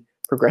really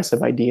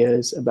progressive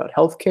ideas about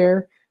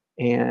healthcare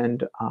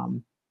and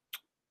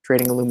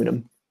trading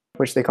aluminum,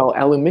 which they call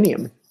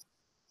aluminium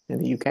in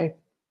the UK.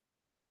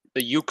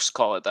 The Ukes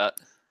call it that.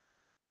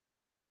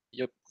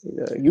 Yep.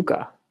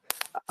 Yucca.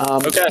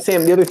 Okay.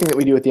 Sam, the other thing that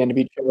we do at the end of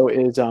each show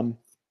is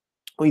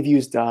we've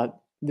used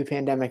the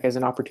pandemic as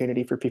an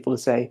opportunity for people to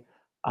say,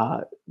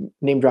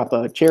 name drop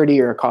a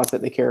charity or a cause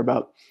that they care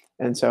about.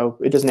 And so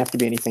it doesn't have to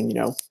be anything,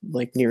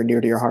 like near and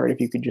dear to your heart.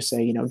 If you could just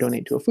say,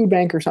 donate to a food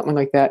bank or something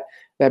like that,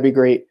 that'd be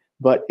great.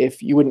 But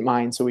if you wouldn't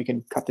mind, so we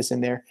can cut this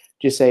in there,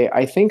 just say,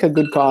 I think a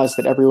good cause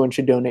that everyone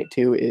should donate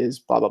to is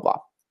blah, blah, blah.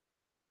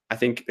 I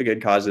think a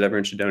good cause that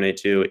everyone should donate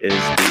to is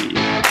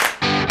the